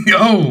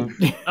 Oh,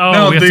 oh,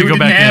 no, we have they to go didn't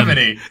back have in.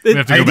 any. We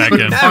have to go I back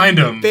couldn't in. find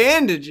them.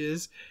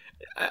 Bandages.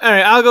 All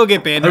right, I'll go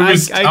get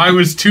bandages. I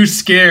was too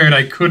scared.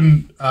 I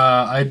couldn't.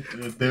 I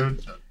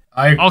couldn't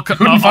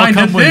find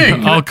a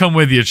thing. I'll come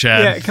with you,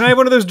 Chad. yeah, can I have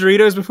one of those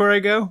Doritos before I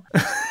go?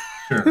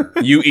 Sure.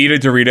 You eat a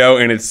Dorito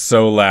and it's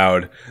so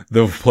loud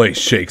the place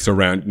shakes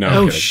around. No, I'm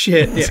Oh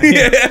kidding. shit!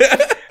 Yeah.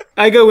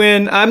 I go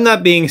in. I'm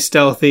not being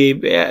stealthy.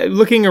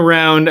 Looking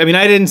around. I mean,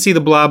 I didn't see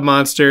the blob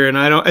monster, and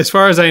I don't. As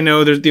far as I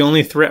know, there's the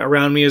only threat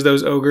around me is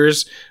those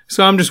ogres.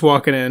 So I'm just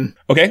walking in.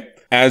 Okay.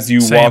 As you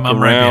Same, walk I'm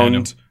right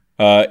behind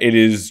around, it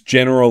is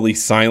generally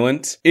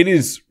silent. It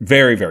is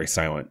very, very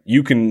silent.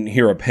 You can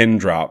hear a pin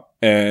drop,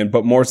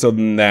 but more so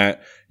than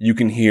that, you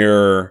can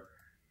hear,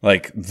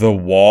 like, the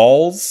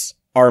walls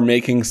are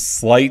making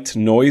slight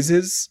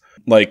noises,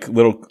 like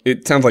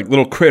it sounds like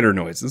little critter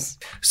noises.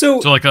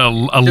 So So like a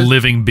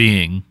living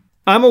being.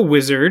 I'm a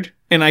wizard,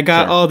 and I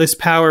got Sure. all this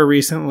power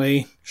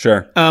recently.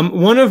 Sure.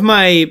 One of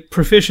my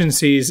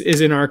proficiencies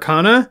is in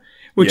Arcana,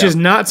 which Yeah. is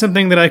not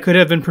something that I could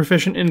have been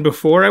proficient in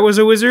before I was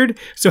a wizard.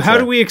 So how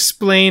Sure. do we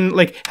explain,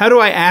 like, how do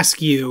I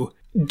ask you,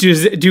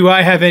 do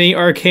I have any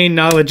arcane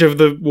knowledge of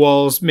the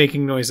walls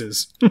making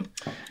noises?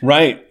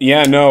 Right.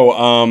 Yeah, no.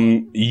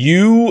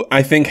 You,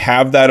 I think,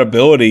 have that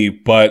ability,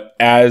 but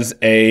as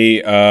a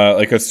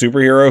like a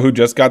superhero who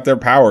just got their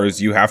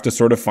powers, you have to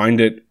sort of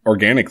find it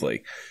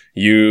organically.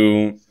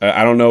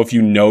 I don't know if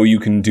you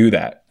can do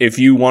that. If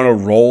you want to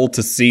roll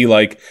to see,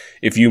 like,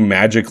 if you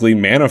magically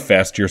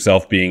manifest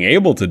yourself being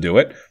able to do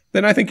it,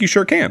 then I think you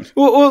sure can.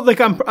 well, like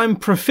I'm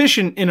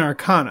proficient in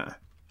Arcana.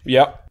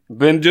 Yep.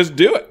 Then just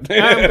do it. All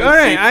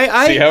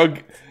right,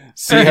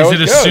 see how Is it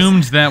goes.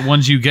 assumed that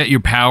once you get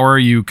your power,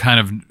 you kind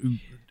of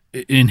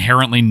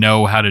inherently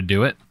know how to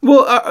do it?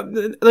 Well,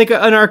 like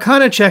an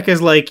Arcana check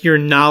is like your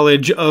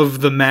knowledge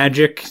of the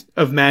magic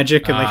and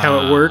like how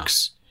it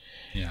works.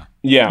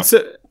 Yeah.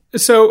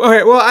 So all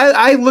right. Well,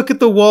 I look at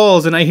the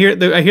walls and I hear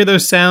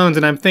those sounds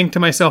and I'm thinking to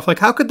myself, like,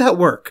 how could that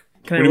work?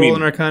 Can I What do you roll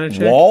mean? an Arcana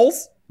check?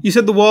 Walls? You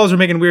said the walls were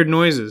making weird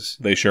noises.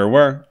 They sure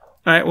were.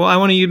 All right, well, I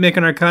want you to make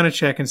an Arcana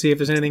check and see if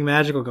there's anything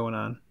magical going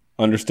on.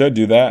 Understood.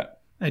 Do that.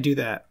 I do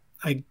that.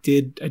 I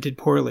did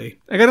poorly.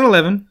 I got an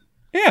 11.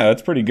 Yeah,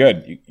 that's pretty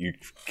good. Your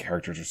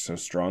characters are so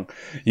strong.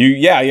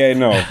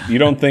 No. You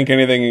don't think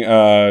anything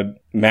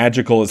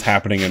magical is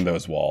happening in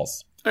those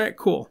walls. All right,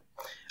 cool.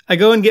 I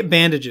go and get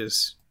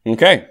bandages.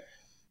 Okay.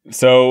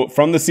 So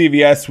from the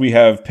CVS, we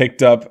have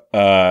picked up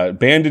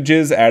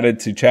bandages added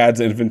to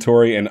Chad's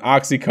inventory and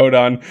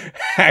oxycodone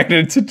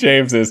added to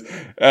James's.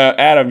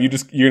 Adam, you're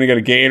gonna get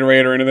a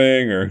Gatorade or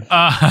anything, or?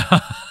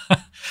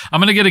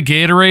 I'm gonna get a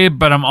Gatorade,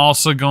 but I'm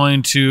also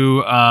going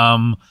to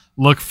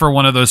look for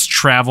one of those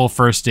travel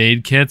first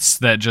aid kits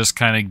that just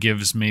kind of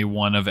gives me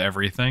one of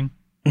everything.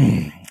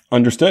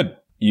 Understood.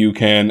 You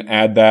can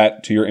add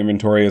that to your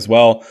inventory as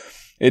well.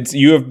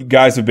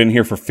 Guys have been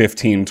here for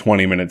 15,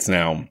 20 minutes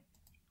now.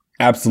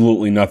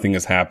 Absolutely nothing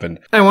has happened.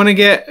 I want to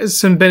get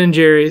some Ben &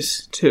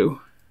 Jerry's,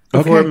 too,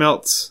 before Okay. it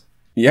melts.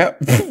 Yep,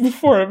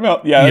 before it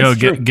melts. Yeah, Yo, that's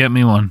true. get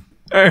me one.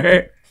 All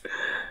right.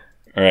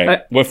 All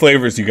right. What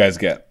flavors do you guys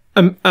get?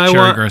 I Cherry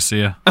want...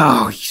 Garcia.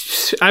 Oh,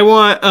 I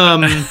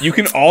want... You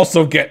can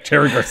also get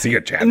Cherry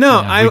Garcia, Chad.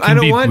 No, Yeah, I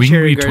don't want we can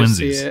Cherry be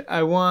Garcia. twinsies.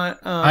 I want...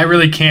 I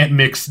really can't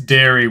mix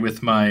dairy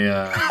with my.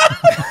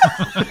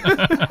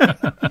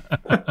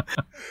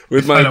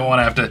 With I my don't want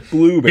to have to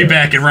blueberry. be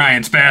back in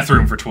Ryan's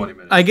bathroom for 20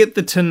 minutes. I get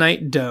the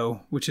Tonight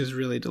Dough, which is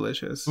really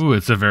delicious. Ooh,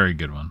 it's a very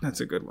good one.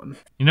 That's a good one.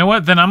 You know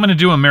what? Then I'm gonna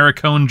do a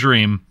Maricone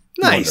Dream.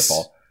 Nice.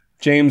 Wonderful.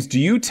 James, do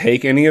you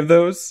take any of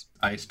those?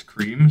 Iced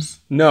creams.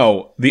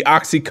 No, the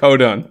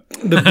oxycodone.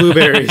 The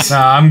blueberries.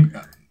 I'm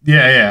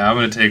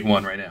gonna take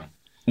one right now.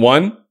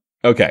 One?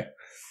 Okay.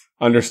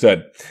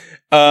 Understood.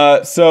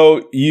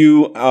 So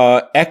you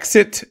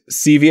exit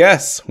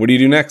CVS. What do you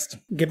do next?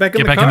 Get back in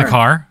Get the back car. in the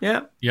car.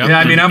 Yeah. Yep. Yeah,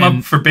 I mean, I'm and,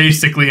 up for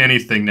basically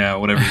anything now.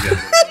 Whatever you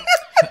guys.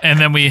 and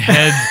then we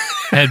head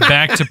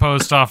back to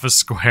Post Office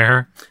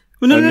Square.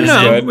 Well, no.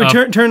 Understood. We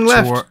turn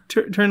left.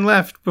 Toward- Turn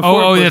left.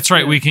 Before Oh, that's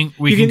right. We can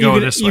go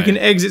this way. You can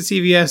exit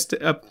CVS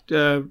up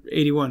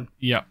 81.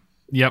 Yep.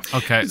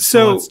 Okay.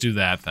 So- Let's do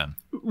that then.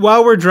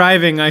 While we're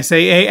driving, I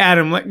say, "Hey,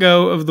 Adam, let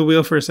go of the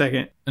wheel for a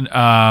second." And,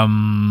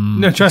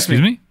 No, trust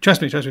excuse me.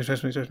 Trust me.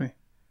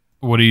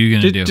 What are you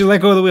gonna do? Just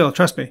let go of the wheel.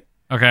 Trust me.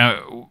 Okay,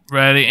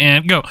 ready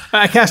and go.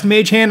 I cast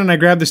Mage Hand and I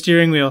grab the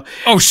steering wheel.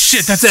 Oh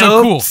shit, that's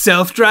so cool.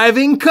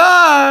 Self-driving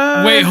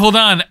car. Wait, hold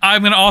on.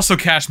 I'm gonna also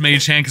cast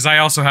Mage Hand because I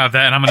also have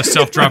that, and I'm gonna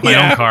self-drop my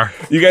own car.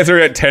 You guys are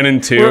at 10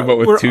 and 2, but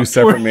with two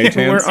separate mage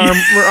hands.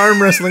 We're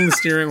arm wrestling the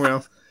steering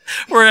wheel.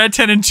 We're at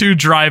 10 and 2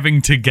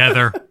 driving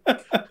together.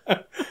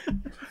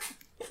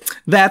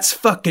 That's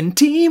fucking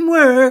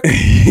teamwork.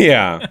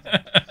 Yeah.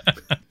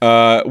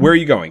 Where are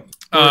you going?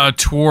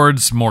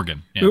 Towards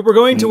Morgan. Yeah. We're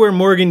going to where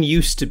Morgan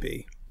used to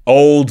be.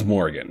 Old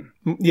Morgan.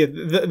 Yeah,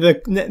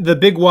 the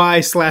big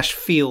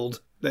Y/field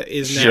that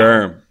is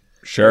now.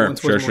 Sure.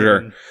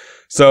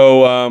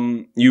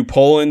 So you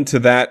pull into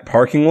that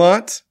parking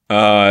lot.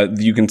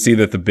 You can see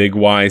that the big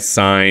Y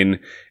sign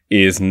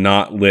is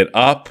not lit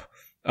up.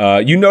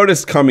 You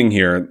noticed coming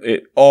here,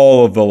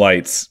 all of the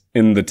lights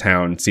in the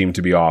town seem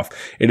to be off.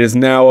 It is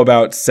now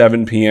about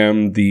 7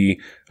 p.m. The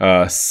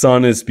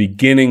sun is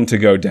beginning to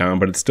go down,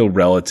 but it's still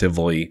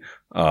relatively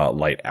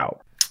light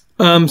out.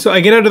 So I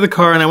get out of the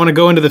car and I want to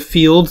go into the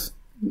field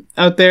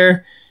out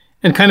there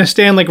and kind of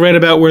stand like right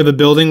about where the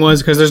building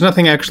was because there's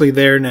nothing actually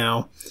there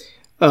now.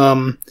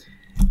 And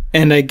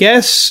I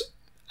guess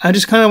I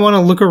just kind of want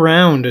to look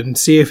around and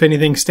see if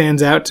anything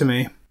stands out to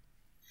me.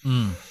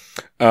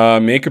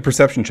 Make a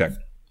perception check.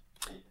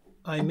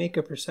 I make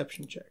a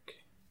perception check.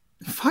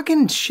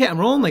 Fucking shit, I'm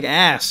rolling like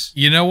ass.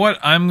 You know what?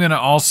 I'm gonna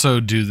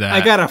also do that.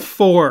 I got a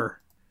 4.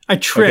 I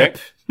trip.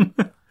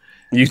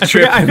 You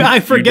trip. I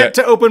forget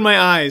to open my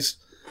eyes.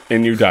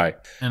 And you die.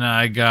 And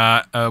I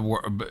got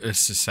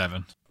it's a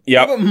 7.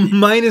 Yep.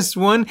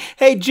 -1.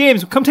 Hey,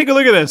 James, come take a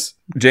look at this.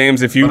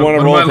 James, if you want to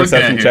what roll am a I looking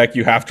perception at check,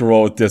 you have to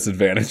roll with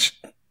disadvantage.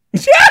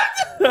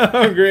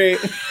 Oh, great.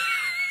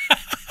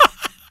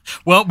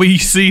 Well, we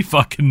see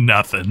fucking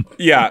nothing.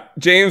 Yeah,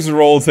 James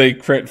rolls a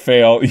crit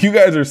fail. You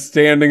guys are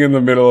standing in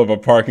the middle of a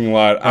parking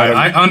lot.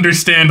 I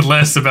understand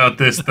less about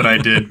this than I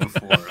did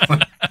before.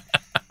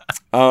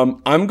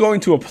 I'm going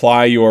to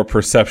apply your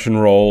perception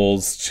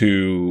rolls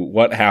to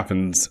what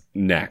happens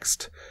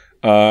next.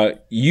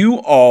 You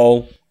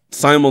all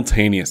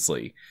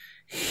simultaneously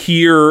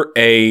hear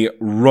a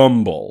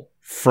rumble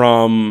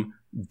from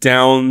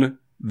down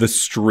the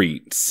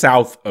street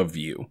south of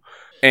you,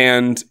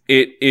 and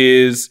it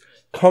is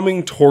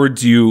coming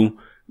towards you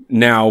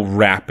now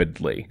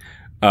rapidly.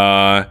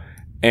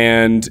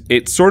 And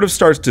it sort of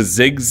starts to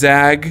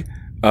zigzag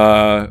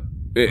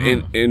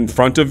in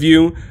front of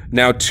you,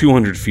 now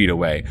 200 feet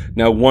away,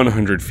 now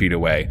 100 feet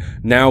away,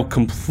 now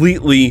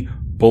completely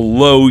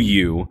below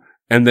you,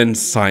 and then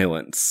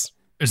silence.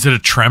 Is it a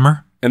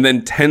tremor? And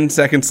then 10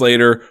 seconds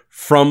later,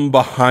 from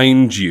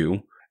behind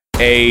you,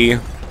 a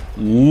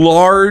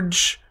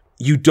large,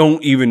 you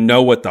don't even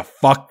know what the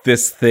fuck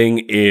this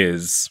thing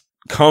is,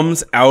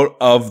 comes out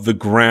of the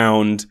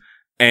ground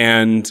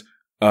and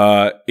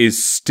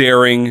is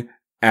staring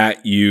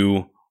at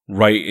you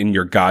right in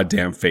your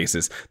goddamn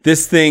faces.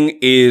 This thing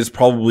is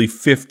probably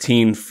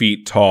 15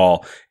 feet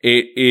tall.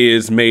 It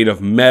is made of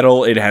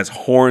metal. It has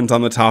horns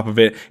on the top of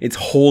it. It's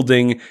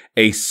holding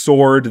a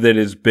sword that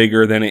is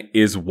bigger than it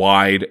is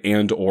wide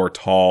and or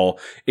tall.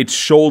 Its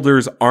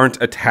shoulders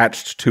aren't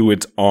attached to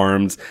its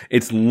arms.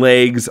 Its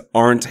legs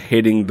aren't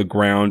hitting the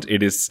ground.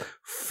 It is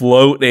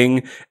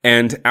floating,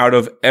 and out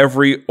of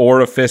every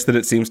orifice that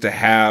it seems to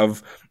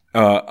have,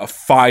 a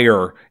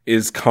fire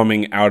is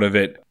coming out of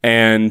it,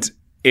 and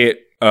it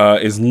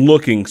is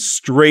looking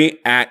straight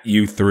at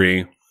you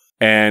three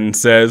and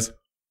says,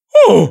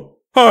 "Oh,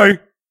 hi."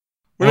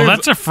 Well,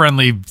 that's a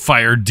friendly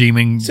fire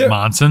demon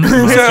monson.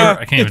 Yeah.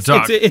 I can't even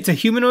talk. It's a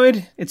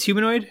humanoid. It's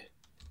humanoid.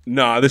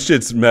 Nah, this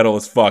shit's metal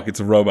as fuck. It's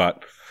a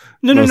robot.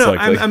 No. Most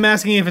likely. I'm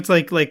asking if it's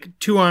like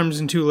 2 arms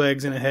and 2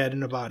 legs and a head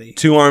and a body.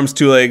 2 arms,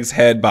 2 legs,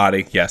 head,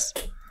 body. Yes.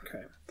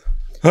 Okay.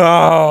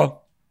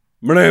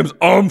 My name's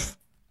Umph.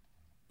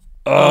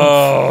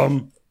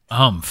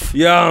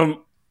 Yeah.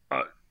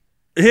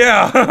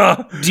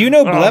 Yeah. Do you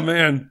know Oh Blep?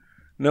 man,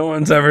 no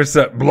one's ever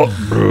said blup,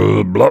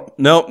 blup, blup.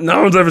 Nope,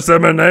 no one's ever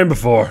said my name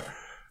before.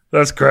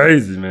 That's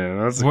crazy, man.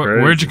 That's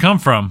crazy. Where'd you come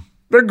from?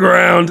 The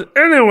ground.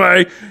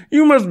 Anyway,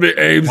 you must be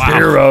Abe's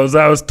heroes.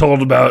 I was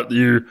told about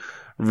you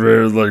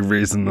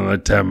recently,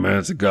 like 10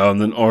 minutes ago, and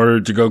then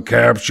ordered to go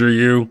capture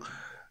you.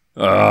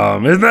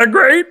 Isn't that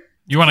great?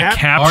 You want to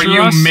capture Are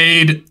you us?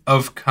 made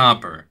of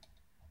copper?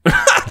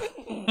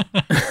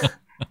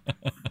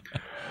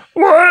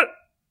 What?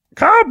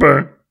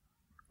 Copper?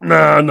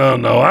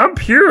 No. I'm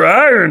pure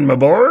iron, my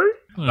boy.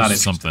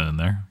 There's something in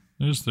there.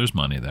 There's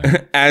money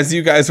there. As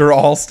you guys are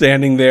all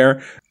standing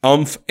there,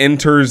 Umph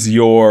enters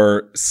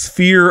your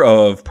sphere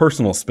of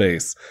personal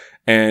space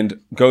and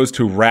goes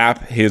to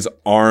wrap his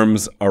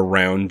arms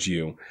around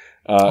you.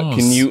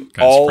 Can you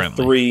guy's all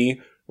friendly.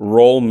 3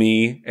 roll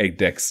me a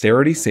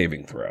dexterity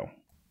saving throw?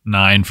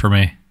 9 for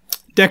me.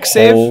 Dex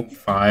save.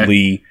 5.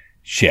 Holy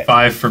shit.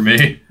 5 for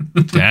me.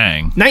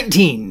 Dang.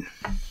 19.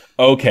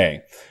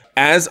 Okay.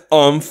 As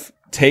Umph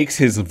takes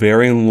his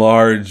very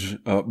large,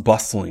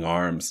 bustling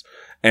arms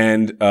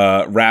and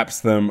wraps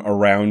them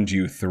around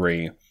you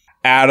 3,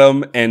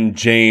 Adam and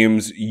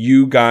James,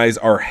 you guys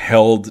are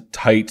held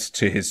tight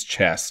to his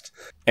chest.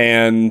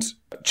 And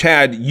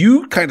Chad,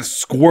 you kind of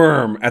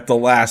squirm at the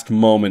last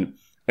moment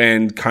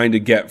and kind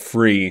of get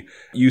free.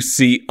 You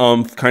see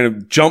Umph kind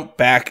of jump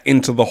back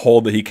into the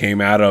hole that he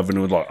came out of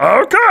and was like,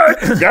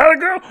 "Okay, gotta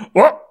go."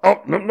 Well,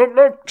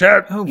 no,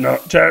 Chad,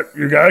 Chad,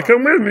 you gotta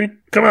come with me.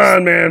 Come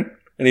on, man.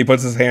 And he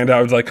puts his hand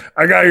out. He's like,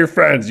 "I got your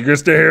friends. You gonna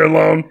stay here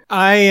alone?"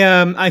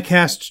 I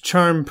cast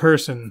Charm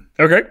Person.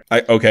 Okay.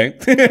 Okay.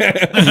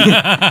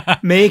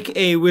 Make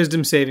a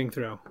Wisdom saving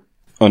throw.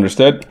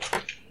 Understood.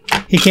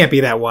 He can't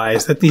be that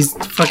wise. That these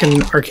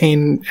fucking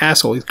arcane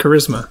asshole. He's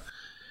charisma.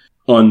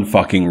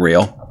 Unfucking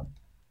real.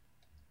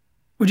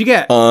 What'd you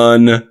get?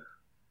 Unfucking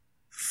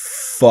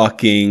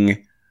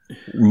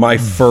my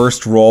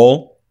first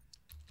roll.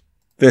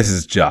 This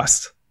is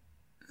just.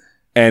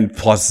 And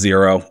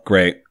 +0.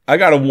 Great. I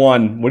got a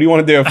 1. What do you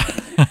want to do?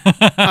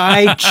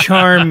 I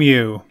charm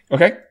you.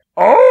 Okay.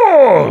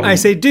 Oh! I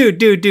say,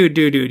 dude,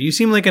 you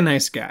seem like a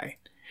nice guy.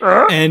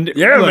 And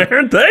yeah, look,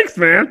 man. Thanks,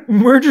 man.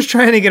 we're just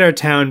trying to get our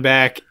town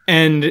back.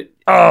 And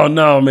Oh,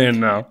 no, man,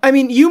 no. I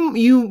mean, you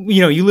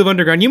live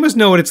underground. You must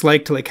know what it's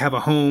like to like have a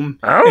home.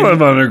 I don't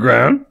live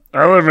underground.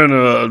 I live in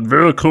a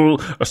very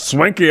cool, a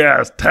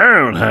swanky-ass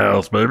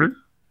townhouse, baby.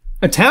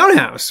 A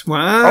townhouse.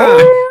 Wow.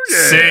 Oh, yeah.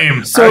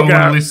 Same. So-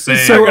 Totally same.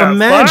 so- I got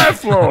imagine- 5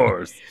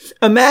 floors.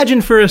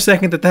 Imagine for a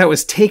second that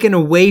was taken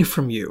away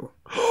from you.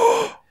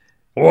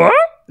 What?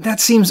 That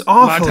seems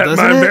awful,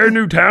 doesn't my it? very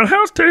new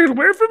townhouse taken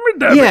away from me?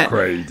 That'd be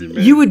crazy,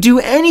 man. You would do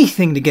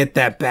anything to get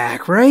that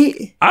back,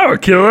 right? I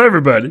would kill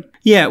everybody.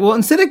 Yeah, well,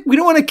 we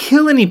don't want to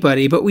kill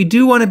anybody, but we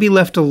do want to be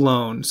left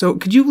alone. So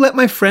could you let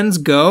my friends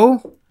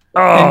go?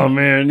 Oh,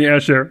 man. Yeah,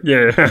 sure.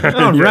 Yeah.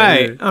 All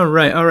right.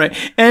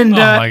 And Oh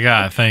my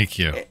god, thank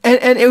you.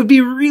 and it would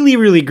be really,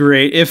 really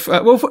great if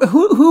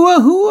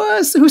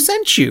who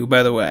sent you,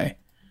 by the way?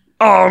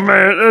 Oh,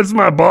 man. That's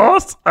my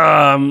boss.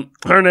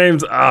 Her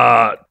name's,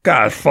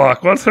 God,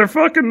 fuck. What's her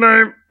fucking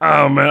name?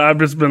 Oh, man. I've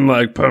just been,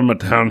 like, putting my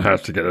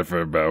townhouse together for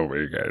about a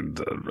week.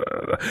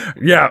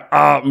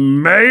 Yeah.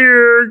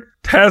 Mayor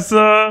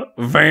Tessa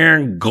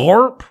Van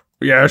Gorp.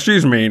 Yeah,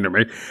 she's mean to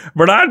me.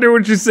 But I do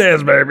what she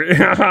says, baby.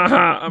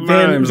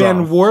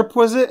 Van Warp,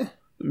 was it?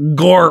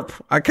 Gorp.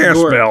 I can't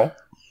Gorp. spell.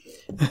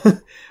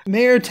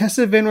 Mayor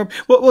Tessa Van Gorp.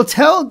 Well,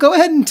 go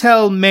ahead and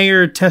tell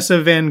Mayor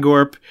Tessa Van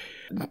Gorp,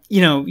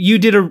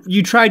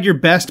 you tried your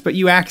best, but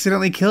you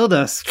accidentally killed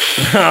us.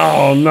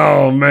 Oh,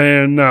 no,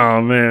 man.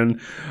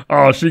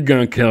 Oh, she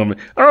gonna kill me.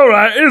 All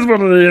right, it's what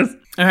it is.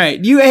 All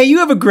right, you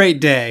have a great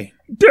day.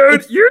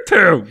 Dude, you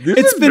too.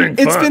 It's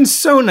been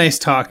so nice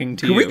talking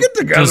to you. Can we get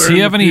together? Does he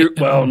have any?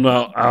 Well,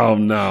 no. Oh,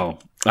 no.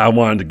 I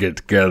wanted to get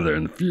together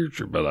in the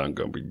future, but I'm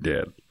gonna be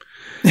dead.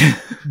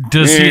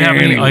 Does he have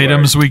any Anyway.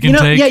 items we can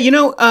take?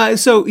 Yeah,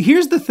 so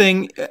here's the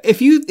thing: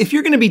 if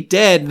you're gonna be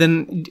dead,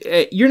 then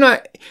you're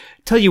not.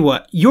 Tell you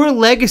what, your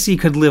legacy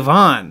could live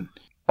on.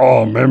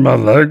 Oh, man, my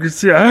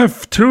legacy? I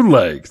have 2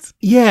 legs.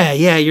 Yeah,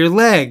 your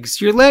legs.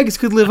 Your legs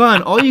could live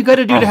on. All you got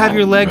to do to have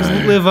your legs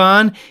live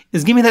on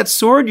is give me that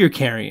sword you're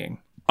carrying.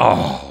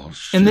 Oh,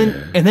 shit.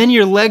 And then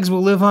your legs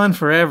will live on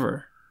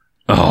forever.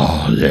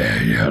 Oh,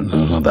 yeah.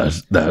 No,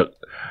 that's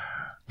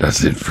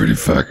it. Pretty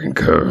fucking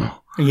cool.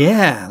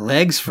 Yeah,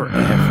 legs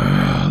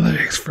forever.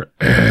 Legs forever.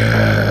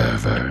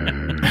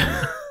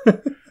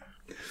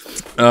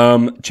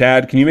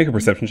 Chad, can you make a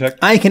perception check?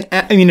 I can.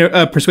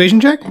 A persuasion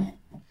check.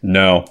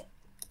 No.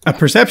 A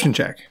perception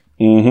check.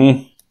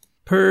 Mm-hmm.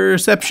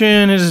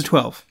 Perception is a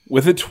 12.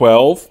 With a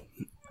 12,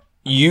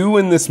 you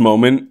in this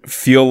moment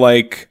feel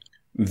like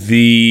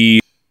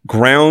the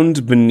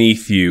ground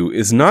beneath you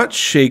is not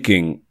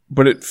shaking,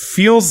 but it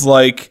feels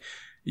like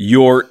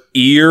your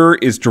ear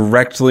is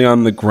directly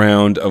on the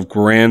ground of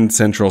Grand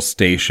Central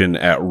Station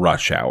at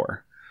rush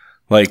hour.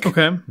 Like,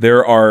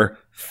 there are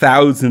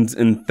thousands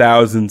and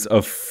thousands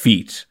of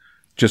feet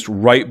just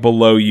right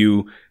below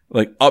you,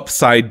 like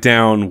upside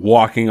down,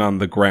 walking on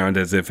the ground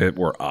as if it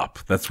were up.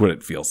 That's what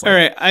it feels like. All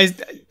right,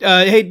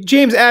 hey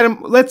James, Adam,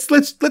 let's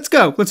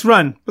go. Let's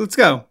run. Let's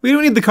go. We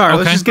don't need the car.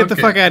 Let's just get the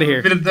fuck out of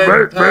here.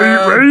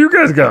 Where are you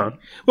guys going?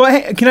 Well,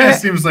 hey,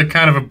 That seems like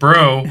kind of a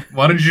bro.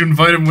 Why didn't you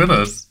invite him with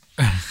us?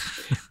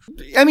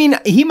 I mean,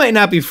 he might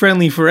not be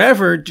friendly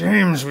forever.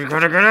 James, we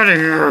gotta get out of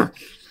here.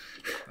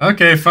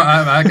 Okay,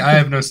 fine. I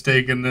have no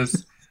stake in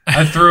this.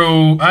 I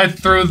throw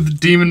the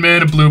demon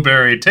man a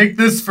blueberry. Take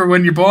this for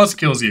when your boss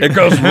kills you. It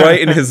goes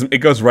right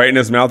in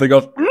his mouth. He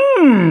goes,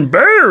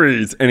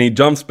 berries, and he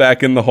jumps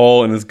back in the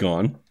hole and is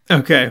gone.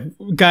 Okay,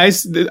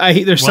 guys,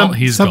 there's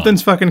something's gone.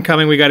 fucking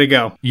coming. We gotta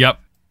go. Yep.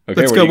 Okay,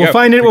 Let's go. We'll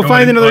find it. We'll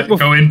find another.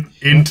 Go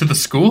into the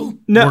school.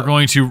 No, We're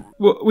going to.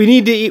 we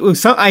need to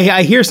eat.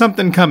 I hear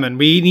something coming.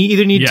 We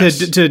either need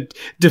Yes. to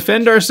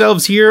defend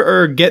ourselves here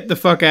or get the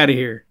fuck out of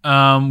here.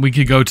 We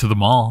could go to the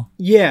mall.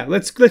 Yeah,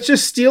 let's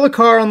just steal a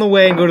car on the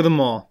way and go to the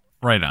mall.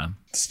 Right on.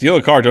 Steal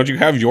a car. Don't you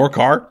have your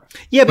car?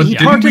 Yeah, but he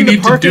Didn't parked we in the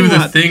need to parking do the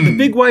lot. thing? The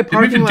big white Didn't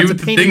we parking even lot. do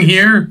the thing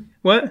here?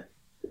 What?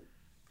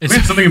 We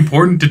have something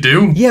important to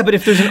do. Yeah, but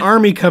if there's an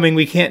army coming,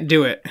 we can't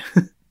do it.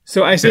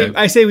 So I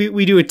say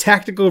we do a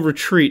tactical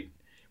retreat.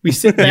 We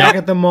sit back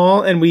at the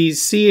mall and we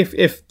see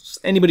if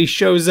anybody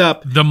shows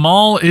up. The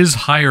mall is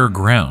higher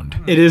ground.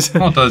 It is.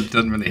 Well, it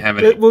doesn't really have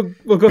any We'll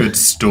go. good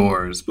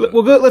stores. But.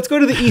 We'll go. Let's go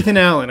to the Ethan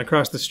Allen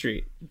across the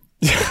street.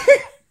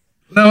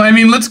 No, I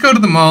mean, let's go to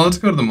the mall.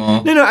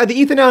 No, the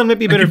Ethan Allen might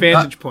be a better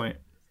vantage point.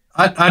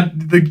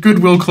 The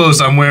Goodwill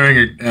clothes I'm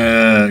wearing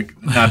are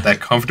not that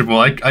comfortable.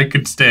 I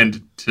could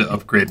stand to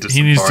upgrade to some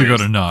He needs to go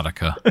parties. to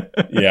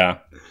Nautica. Yeah,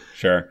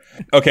 sure.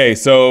 Okay,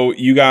 so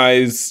you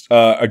guys,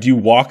 do you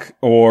walk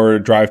or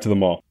drive to the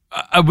mall?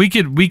 We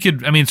could.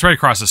 I mean, it's right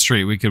across the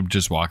street. We could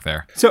just walk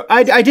there. So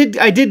I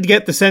did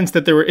get the sense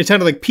that it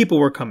sounded like people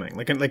were coming,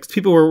 like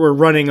people were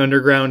running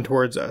underground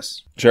towards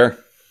us. Sure.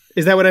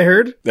 Is that what I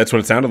heard? That's what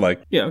it sounded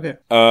like. Yeah. Okay.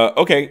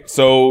 Okay,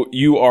 so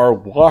you are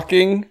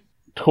walking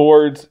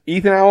towards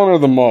Ethan Allen or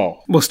the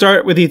mall? We'll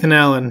start with Ethan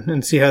Allen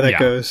and see how that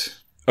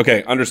goes.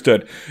 Okay,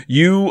 understood.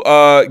 You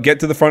get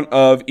to the front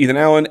of Ethan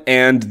Allen,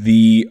 and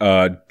the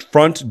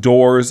front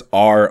doors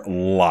are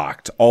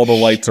locked. All the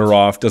lights are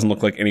off. Doesn't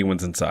look like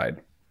anyone's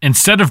inside.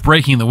 Instead of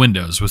breaking the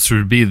windows, which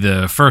would be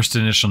the first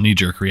initial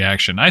knee-jerk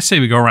reaction, I say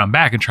we go around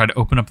back and try to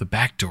open up the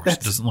back doors. It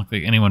doesn't look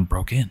like anyone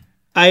broke in.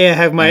 I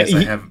have my.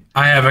 Yes,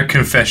 I have a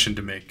confession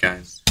to make,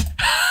 guys.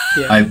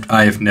 Yeah.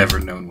 I have never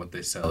known what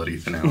they sell at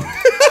Ethan Allen.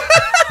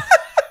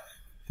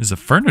 It's a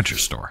furniture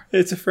store.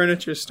 It's a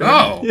furniture store.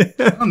 Oh,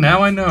 well,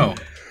 now I know.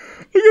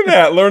 Look at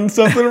that. Learn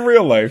something in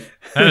real life.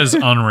 That is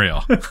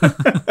unreal.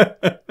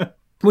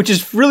 Which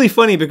is really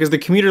funny because the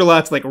commuter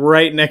lot's like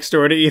right next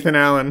door to Ethan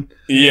Allen.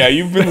 Yeah,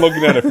 you've been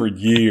looking at it for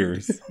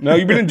years. No,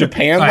 you've been in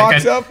Japan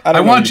locked up? I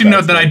don't want you to know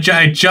guys that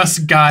I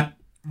just got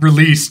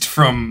released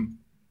from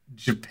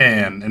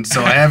Japan, and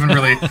so I haven't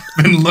really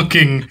been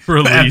looking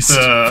Released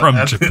from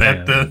at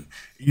Japan. the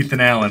Ethan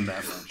Allen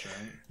that much. Right?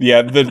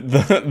 Yeah,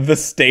 the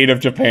state of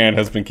Japan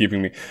has been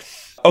keeping me.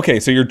 Okay,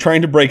 so you're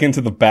trying to break into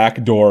the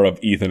back door of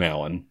Ethan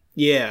Allen.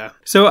 Yeah.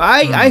 So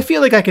I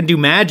feel like I can do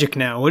magic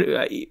now.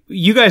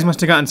 You guys must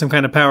have gotten some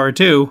kind of power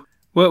too.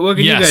 What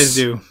can you guys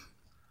do?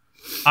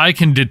 I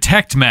can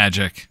detect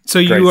magic.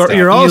 So Great stuff.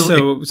 you're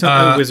also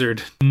a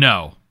wizard.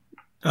 No.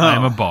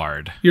 I'm a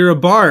bard. You're a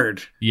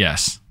bard.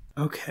 Yes.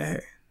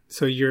 Okay.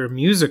 So you're a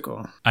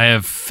musical. I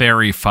have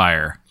fairy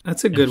fire.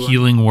 That's a good one.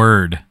 Healing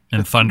word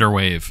and thunder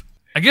wave.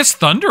 I guess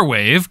thunder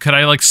wave. Could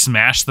I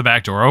smash the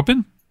back door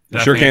open?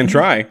 Sure can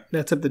try.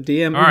 That's up to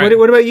DM. All right.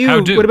 What about you? How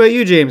do? What about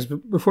you, James?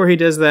 Before he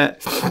does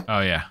that,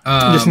 Oh yeah.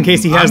 just in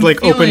case he has I'm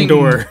open feeling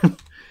door.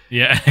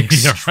 Yeah.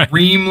 You're right.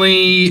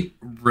 Extremely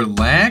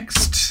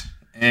relaxed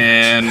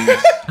and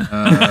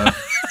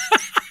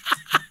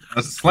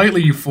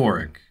slightly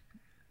euphoric.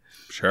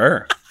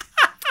 Sure.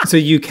 So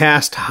you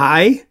cast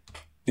high,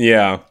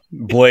 Yeah.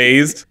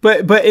 Blazed.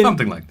 but in,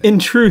 Something like that. in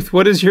truth,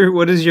 what is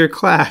your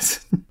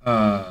class? He's a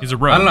I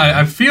rogue. don't know.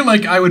 I feel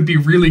like I would be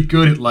really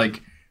good at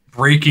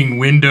breaking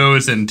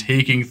windows and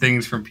taking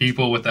things from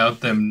people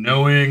without them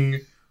knowing,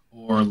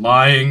 or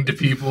lying to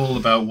people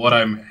about what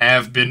I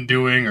have been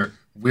doing or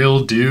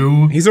will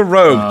do. He's a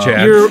rogue,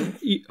 Chad.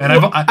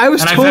 I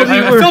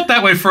felt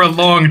that way for a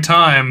long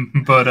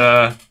time, but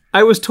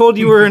I was told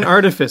you were an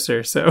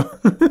artificer, so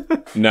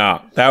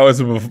No, that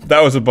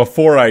was a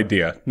before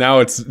idea. Now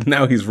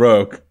he's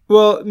rogue.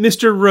 Well,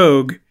 Mr.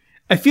 Rogue,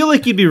 I feel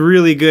like you'd be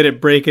really good at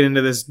breaking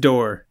into this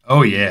door.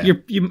 Oh yeah.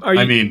 Are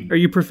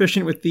you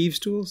proficient with thieves'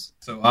 tools?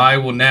 So I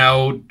will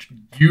now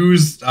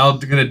I'm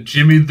gonna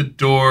jimmy the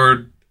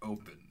door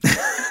open.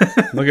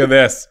 Look at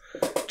this.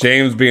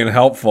 James being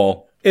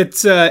helpful.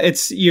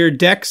 It's your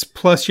dex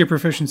plus your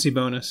proficiency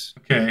bonus.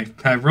 Okay,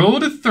 I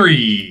rolled a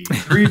 3.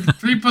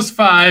 3 plus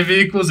 5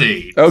 equals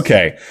 8.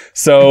 Okay,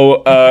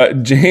 so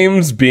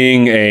James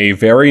being a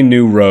very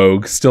new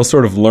rogue, still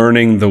sort of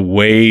learning the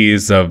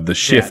ways of the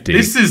shifty. Yeah,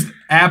 this is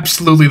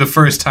absolutely the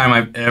first time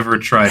I've ever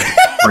tried to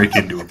break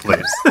into a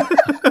place.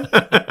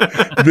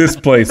 This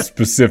place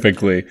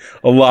specifically.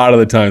 A lot of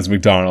the times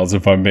McDonald's,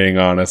 if I'm being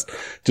honest,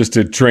 just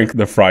to drink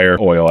the fryer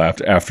oil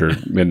after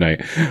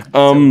midnight.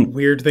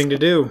 Weird thing to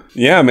do.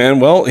 Yeah, man.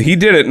 Well, he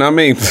did it, not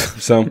me.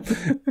 So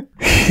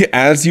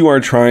as you are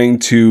trying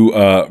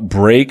to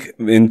break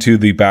into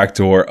the back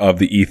door of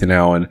the Ethan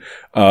Allen,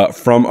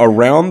 from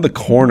around the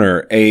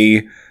corner,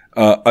 a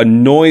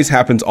noise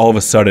happens all of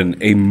a sudden.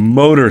 A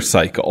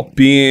motorcycle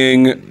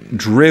being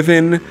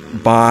driven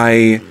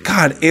by,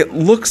 God, it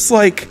looks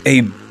like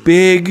a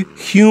big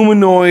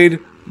humanoid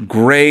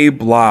gray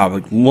blob,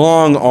 like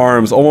long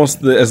arms,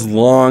 almost as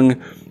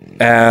long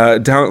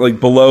down like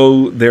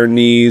below their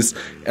knees.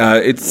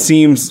 It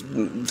seems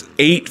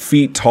 8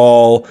 feet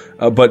tall,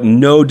 but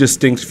no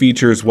distinct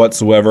features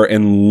whatsoever,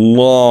 and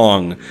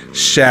long,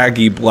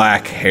 shaggy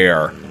black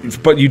hair.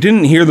 But you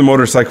didn't hear the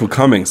motorcycle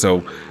coming,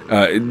 so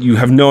you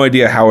have no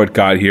idea how it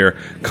got here.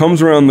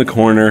 Comes around the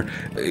corner,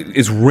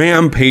 is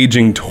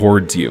rampaging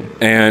towards you,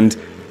 and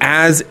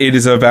as it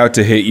is about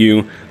to hit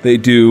you, they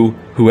do,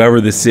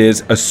 whoever this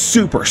is, a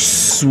super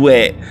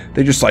sweat.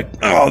 They just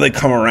they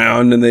come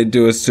around and they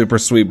do a super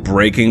sweet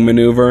braking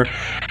maneuver,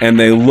 and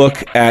they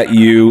look at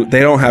you. They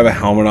don't have a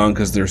helmet on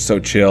because they're so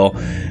chill,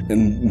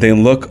 and they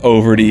look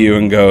over to you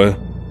and go,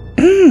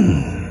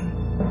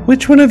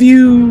 which one of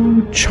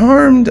you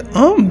charmed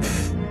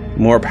Umph?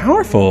 More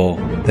powerful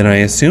than I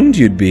assumed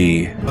you'd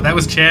be. Well, that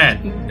was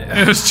Chad.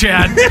 It was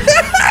Chad.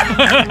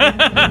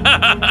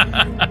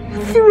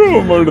 Throw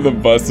him under the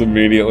bus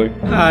immediately.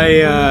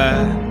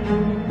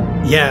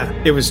 Yeah,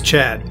 it was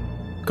Chad.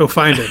 Go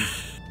find him.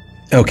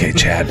 Okay,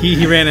 Chad.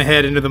 He ran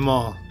ahead into the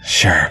mall.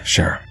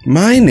 Sure.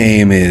 My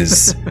name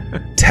is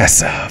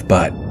Tessa,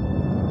 but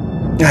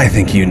I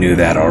think you knew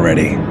that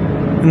already.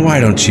 And why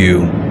don't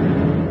you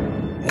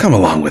come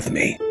along with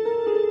me?